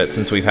little bit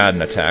since we've had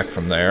an attack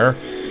from there.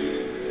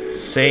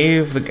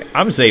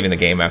 I'm saving the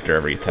game after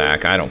every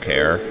attack. I don't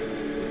care.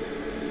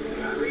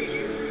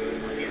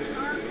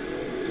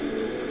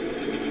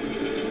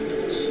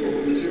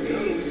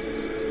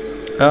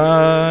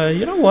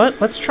 You know what?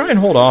 Let's try and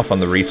hold off on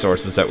the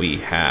resources that we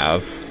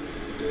have.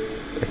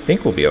 I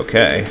think we'll be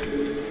okay.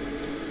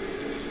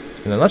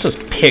 And then let's just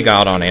pig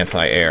out on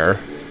anti-air.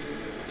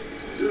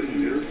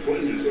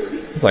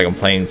 It's like I'm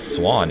playing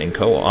Swan in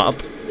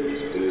co-op.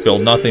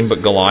 Build nothing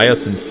but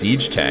Goliaths and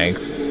siege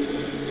tanks.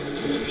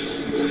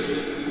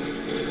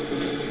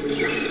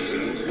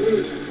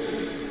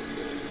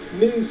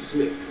 Ms.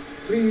 Smith,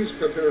 please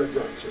prepare a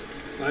dropship.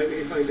 I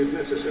may find it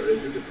necessary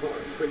to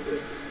depart quickly.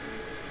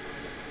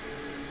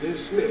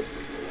 Ms. Smith.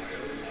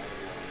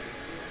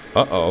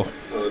 Uh-oh.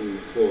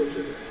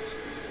 Unfortunate.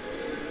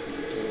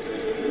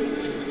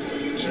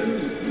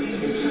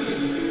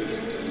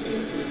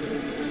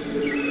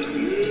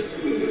 It's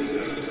Lily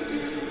time.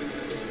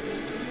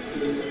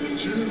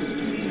 Too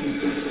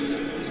easy.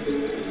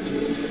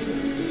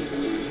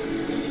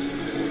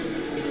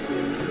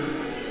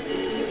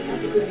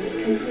 Upgrade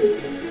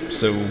complete.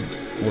 So,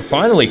 we're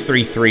finally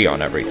 3-3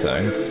 on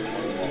everything.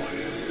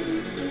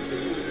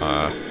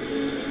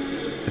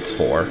 It's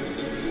 4.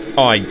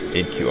 Oh, I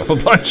did queue up a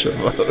bunch of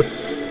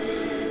those.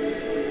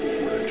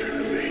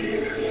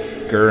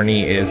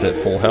 Gurney is at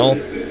full health.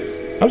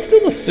 I'm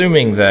still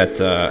assuming that,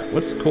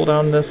 what's the cooldown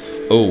on this?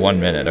 Oh, 1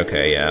 minute.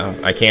 Okay, yeah.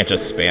 I can't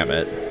just spam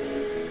it.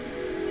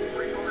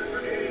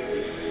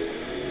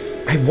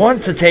 I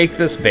want to take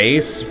this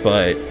base,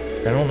 but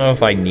I don't know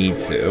if I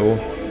need to.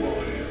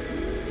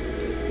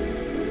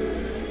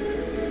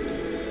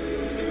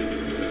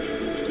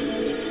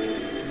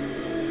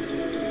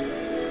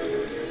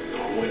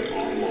 Going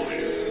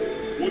online.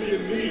 What do you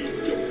need,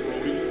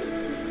 jabroni?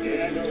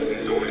 Yeah, I know it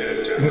is. Go ahead,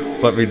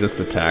 attack. Let me just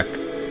attack.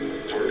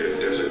 Target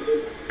desert.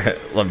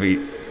 let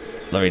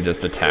me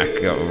just attack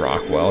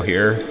Rockwell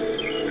here.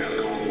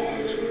 Netcom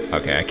locked.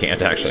 Okay, I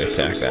can't actually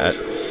attack that.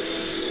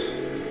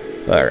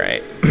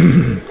 Alright.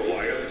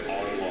 Goliath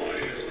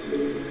online.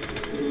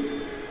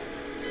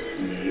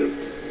 Yep.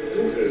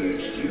 Go ahead,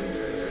 HQ.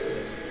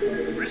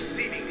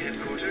 Receiving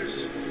headquarters.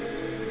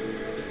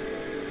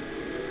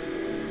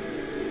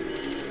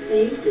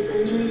 Base is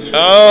under attack.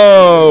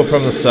 Oh,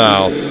 from the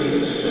south.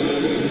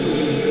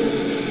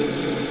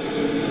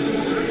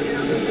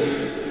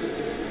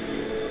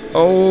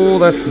 Oh,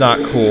 that's not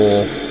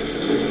cool. Base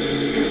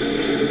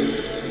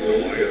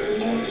is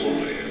under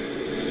attack.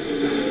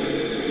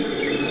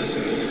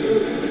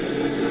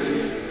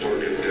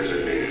 Target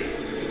designated.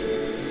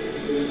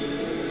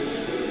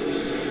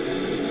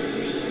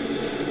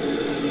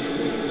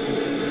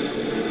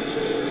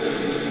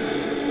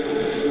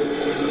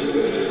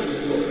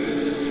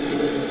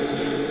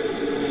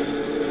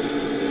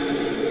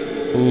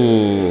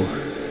 Ooh.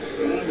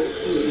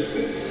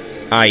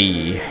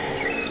 Aye.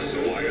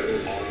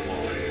 Goliath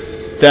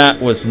online.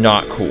 That was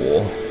not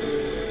cool.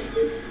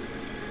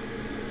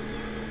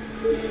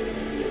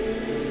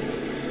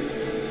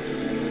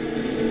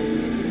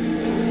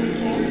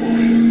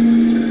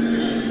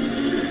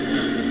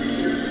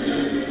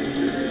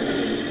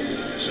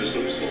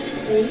 Systems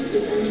locked. Base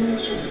is under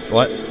attack.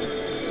 What?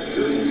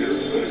 Gurney here,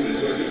 find the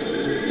target.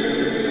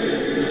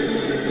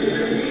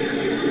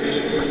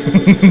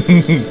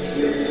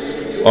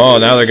 Oh,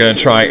 now they're gonna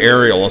try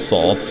aerial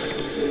assaults.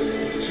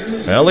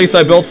 Well, at least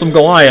I built some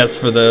Goliaths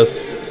for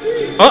this.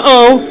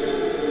 Uh-oh!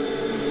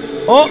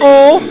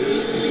 Uh-oh!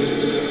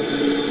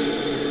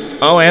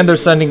 Oh, and they're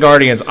sending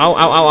Guardians. Ow, ow,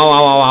 ow, ow,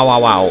 ow, ow, ow,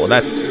 ow, ow.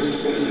 That's...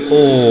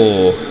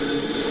 Oh.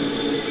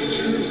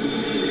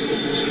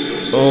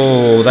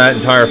 Oh, that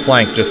entire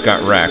flank just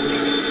got wrecked.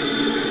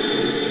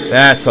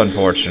 That's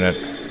unfortunate.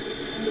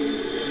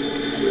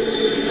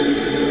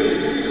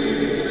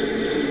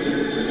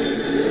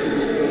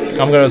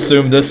 I'm gonna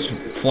assume this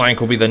flank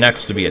will be the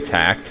next to be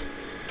attacked.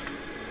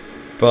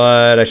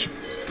 But I should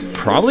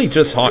probably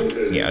just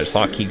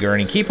hotkey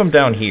Gurney. Keep him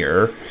down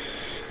here.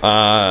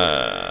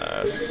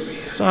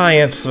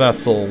 Science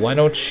vessel, why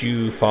don't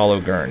you follow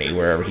Gurney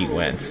wherever he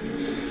went?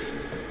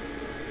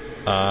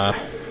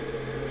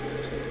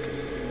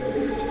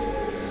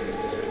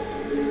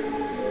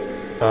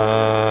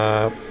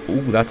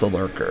 Ooh, that's a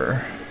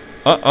lurker.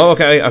 Oh,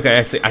 okay,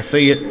 I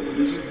see it.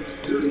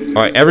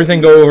 Alright,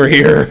 everything go over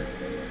here.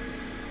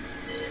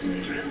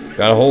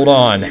 Gotta hold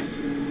on.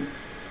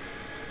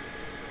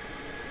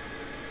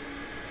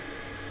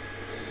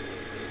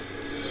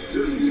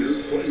 Gurney here,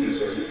 find the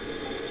target.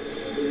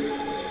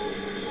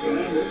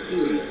 Look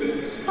through anything.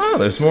 Oh,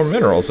 there's more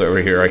minerals over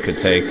here I could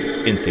take,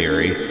 in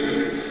theory.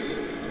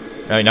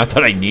 I mean, not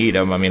that I need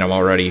them. I mean, I'm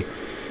already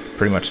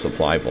pretty much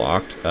supply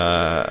blocked.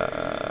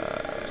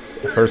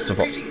 First of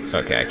all...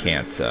 Okay, I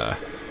can't, Go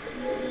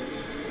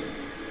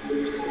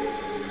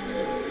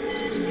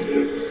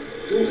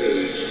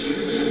ahead, HQ.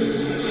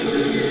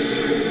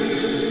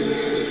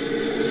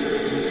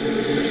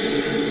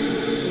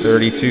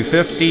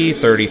 3250,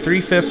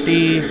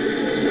 3350.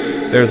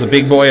 There's a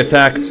big boy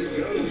attack. You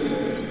got him.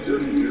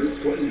 Gurney here,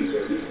 find the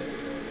target.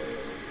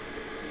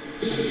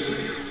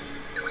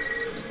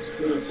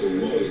 That's a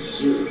lot of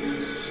zero.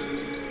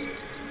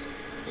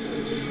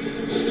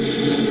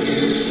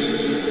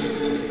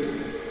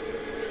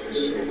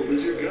 Smoke if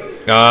you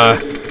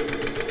got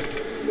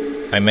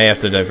it. I may have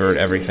to divert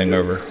everything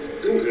over.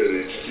 Go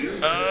ahead,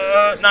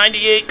 HQ.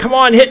 98. Come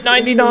on, hit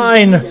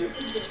 99.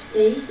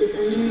 Base is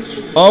under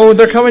attack. Oh,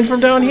 they're coming from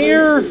down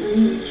here.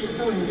 Base is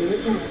under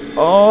attack.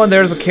 Oh, and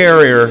there's a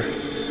carrier.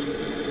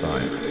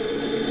 Sign.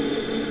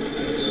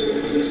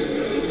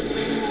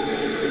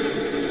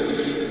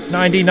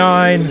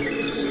 99.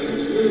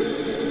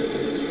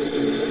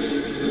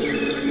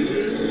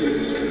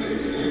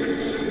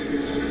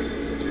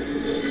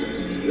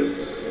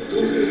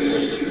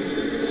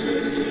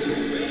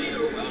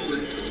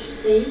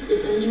 Base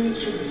is under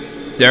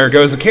attack. There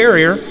goes a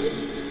carrier.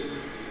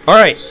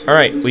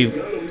 Alright,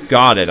 we've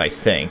got it, I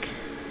think.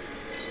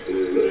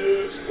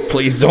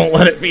 Please don't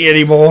let it be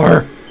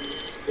anymore.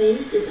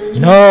 Base is under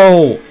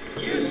No!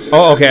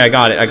 Oh, okay, I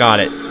got it,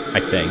 I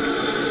think.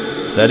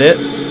 Is that it?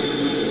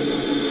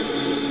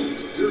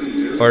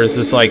 Or is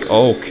this like,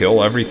 oh,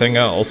 kill everything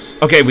else?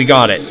 Okay, we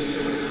got it.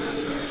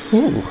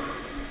 Whew.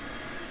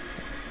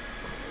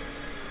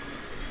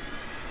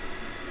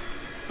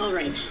 All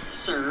right,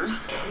 sir.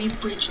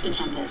 We've breached the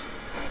temple.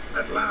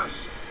 At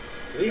last,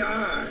 the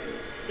eye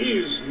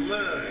is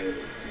mine.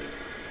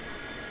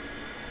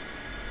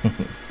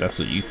 That's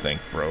what you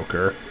think,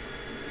 broker.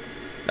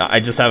 I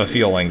just have a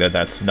feeling that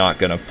that's not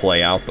gonna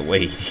play out the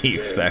way he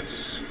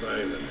expects. Yes,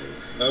 finally.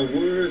 A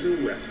worthy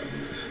weapon.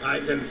 I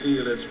can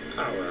feel its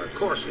power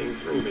coursing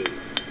through me.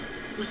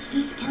 Was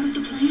this part of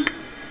the plan?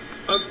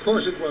 Of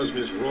course it was,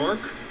 Miss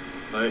Rourke.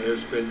 I have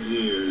spent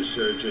years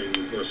searching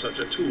for such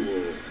a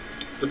tool.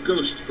 The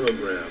Ghost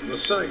program, the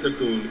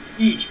Psychocoon,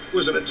 each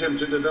was an attempt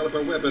to develop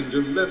a weapon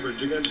to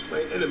leverage against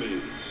my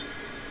enemies.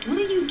 What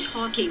are you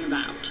talking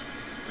about?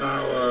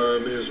 Power,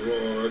 Miss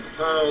Rourke,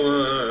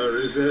 power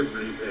is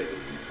everything.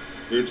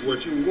 It's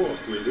what you walk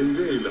with in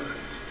daylight.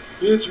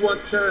 It's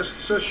what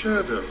casts a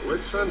shadow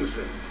at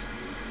sunset.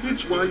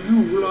 It's why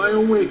you lie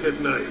awake at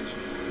night.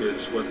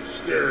 It's what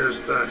scares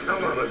the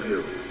hell out of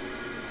you.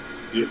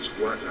 It's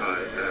what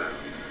I am.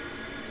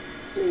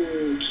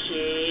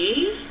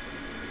 Okay.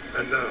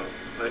 And now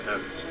I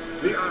have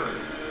it. The eye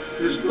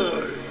is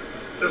mine.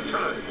 The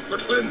time for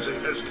cleansing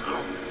has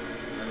come.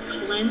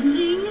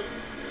 Cleansing?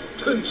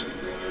 Cleansing.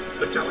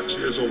 The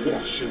galaxy is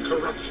awash in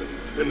corruption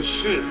and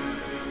sin.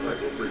 I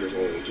will bring it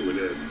all to an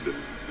end.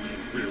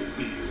 We will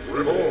be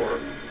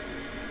reborn.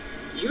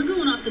 You're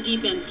going off the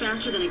deep end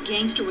faster than a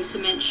gangster with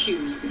cement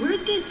shoes.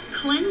 Where'd this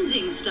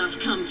cleansing stuff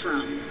come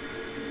from?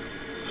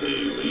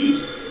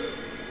 Haley,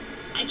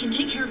 I can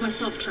take care of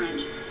myself,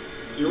 Trent.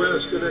 you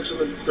ask an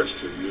excellent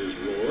question, Ms.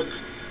 Rourke.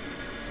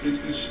 It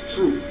is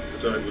true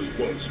that I was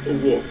once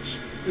awash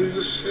in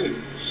the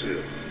same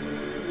sin.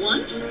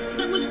 Once?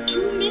 That was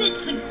 2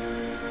 minutes ago.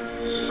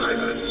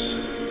 Silence.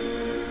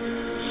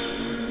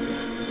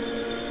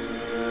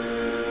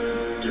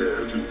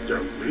 Dare to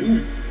doubt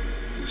me?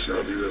 You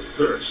shall be the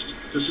first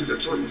to see the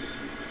truth.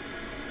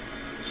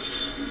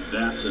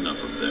 That's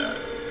enough of that.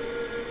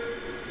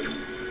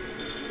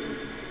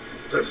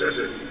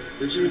 Pathetic.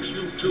 It seems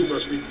you too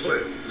must be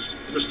cleansed,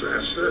 Mr.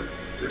 Astor.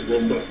 It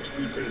will not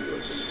be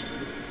painless.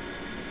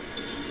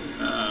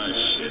 Ah,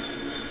 shit.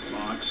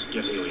 Mox,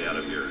 get Haley out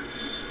of here.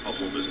 I'll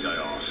hold this guy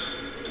off.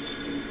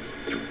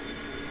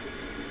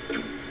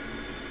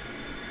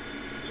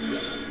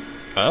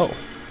 Oh.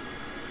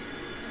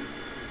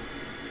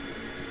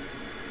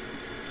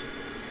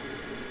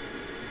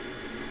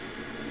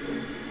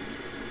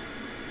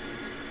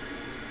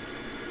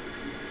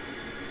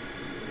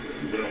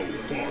 Well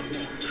fought,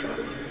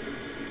 Terra.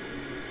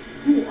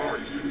 Who are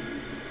you?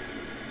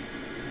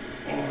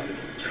 I am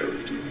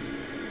Terradun.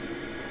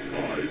 I,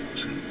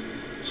 too,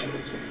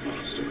 serve the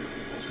Master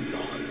of the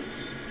Eyes.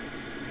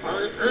 I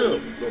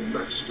am the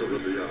master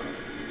of the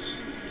eyes.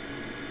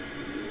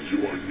 You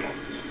are not.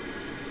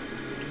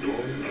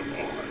 Nor am I.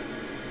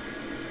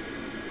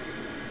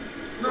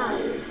 No,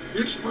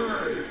 it's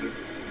mine.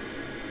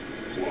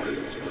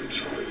 Quiet, my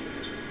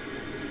child.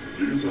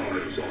 These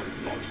eyes are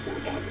not for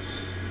us.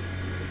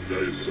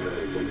 They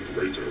serve a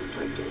greater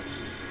purpose.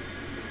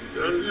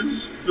 There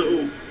is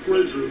no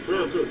greater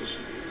purpose.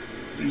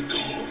 Be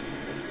calm.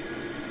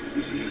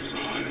 With these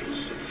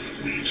eyes,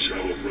 we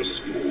shall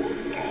restore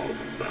our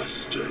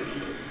master.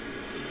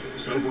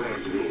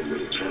 Severak will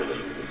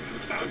return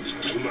and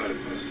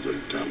cleanse the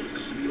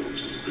galaxy of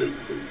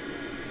Sith.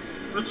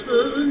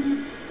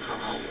 Return?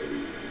 How?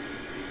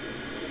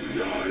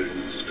 The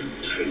eyes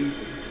contain the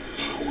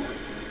power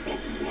of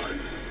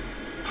life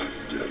and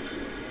death.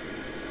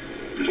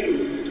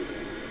 Behold.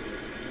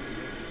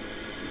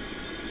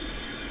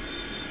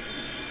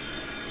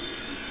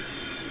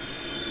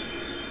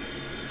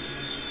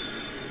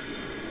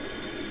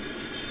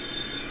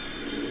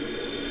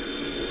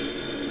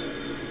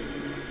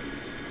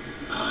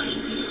 I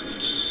live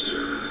to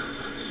serve.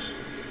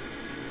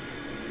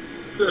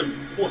 Then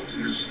what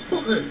is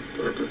my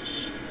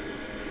purpose?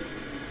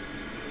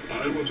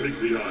 I will take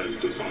the eyes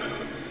to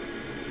Zion.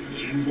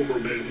 You will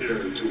remain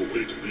here to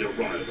await the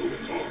arrival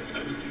of our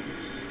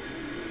enemies.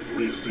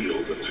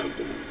 Reseal the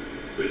temple.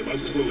 They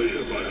must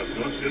believe I have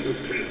not yet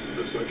obtained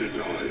the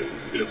second eye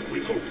if we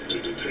hope to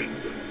detain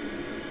them.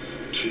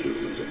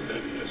 Kill as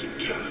many as you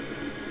can.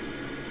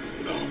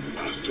 When our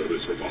master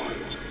is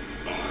revived,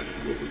 I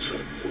will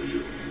return for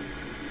you.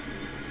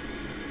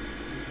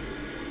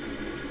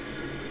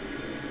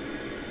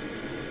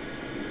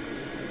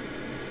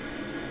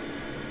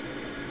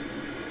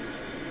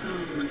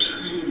 Oh,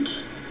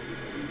 Trent.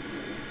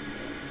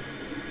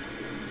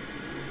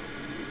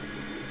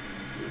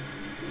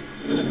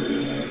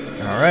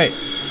 Alright.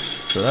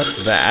 So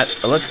that's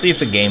that. Let's see if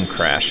the game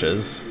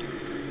crashes.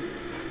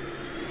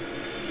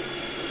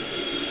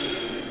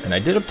 And I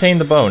did obtain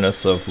the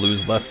bonus of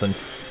lose less than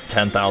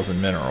 10,000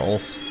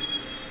 minerals.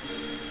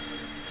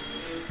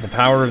 The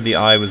power of the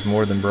Eye was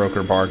more than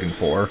Broker bargained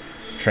for.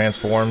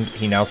 Transformed,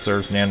 he now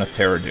serves Nanoth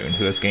Terradune,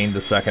 who has gained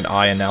the second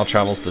eye and now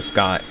travels to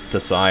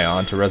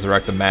Scion to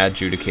resurrect the Mad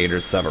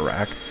Judicator's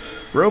Severac.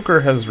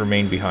 Broker has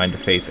remained behind to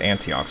face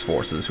Antioch's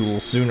forces, who will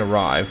soon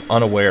arrive,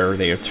 unaware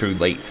they are too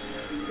late.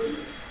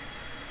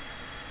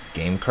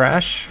 Game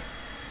crash?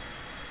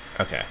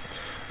 Okay.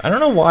 I don't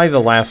know why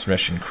the last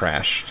mission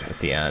crashed at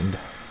the end.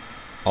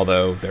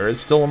 Although, there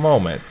is still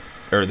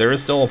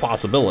a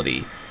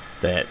possibility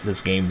that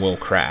this game will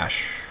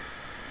crash.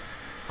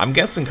 I'm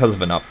guessing because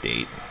of an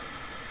update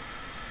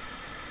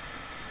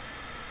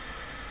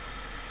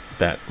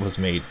that was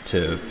made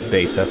to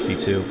base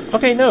SC2.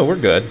 Okay, no, we're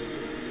good.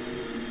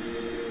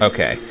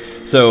 Okay,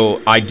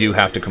 so I do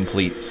have to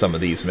complete some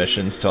of these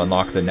missions to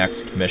unlock the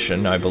next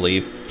mission, I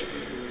believe.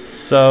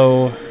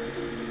 So,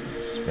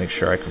 let's make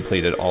sure I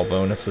completed all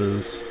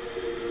bonuses.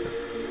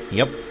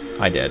 Yep,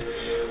 I did.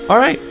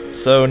 Alright,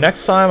 so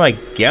next time I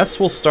guess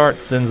we'll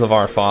start Sins of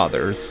Our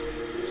Fathers.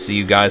 See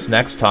you guys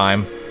next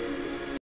time.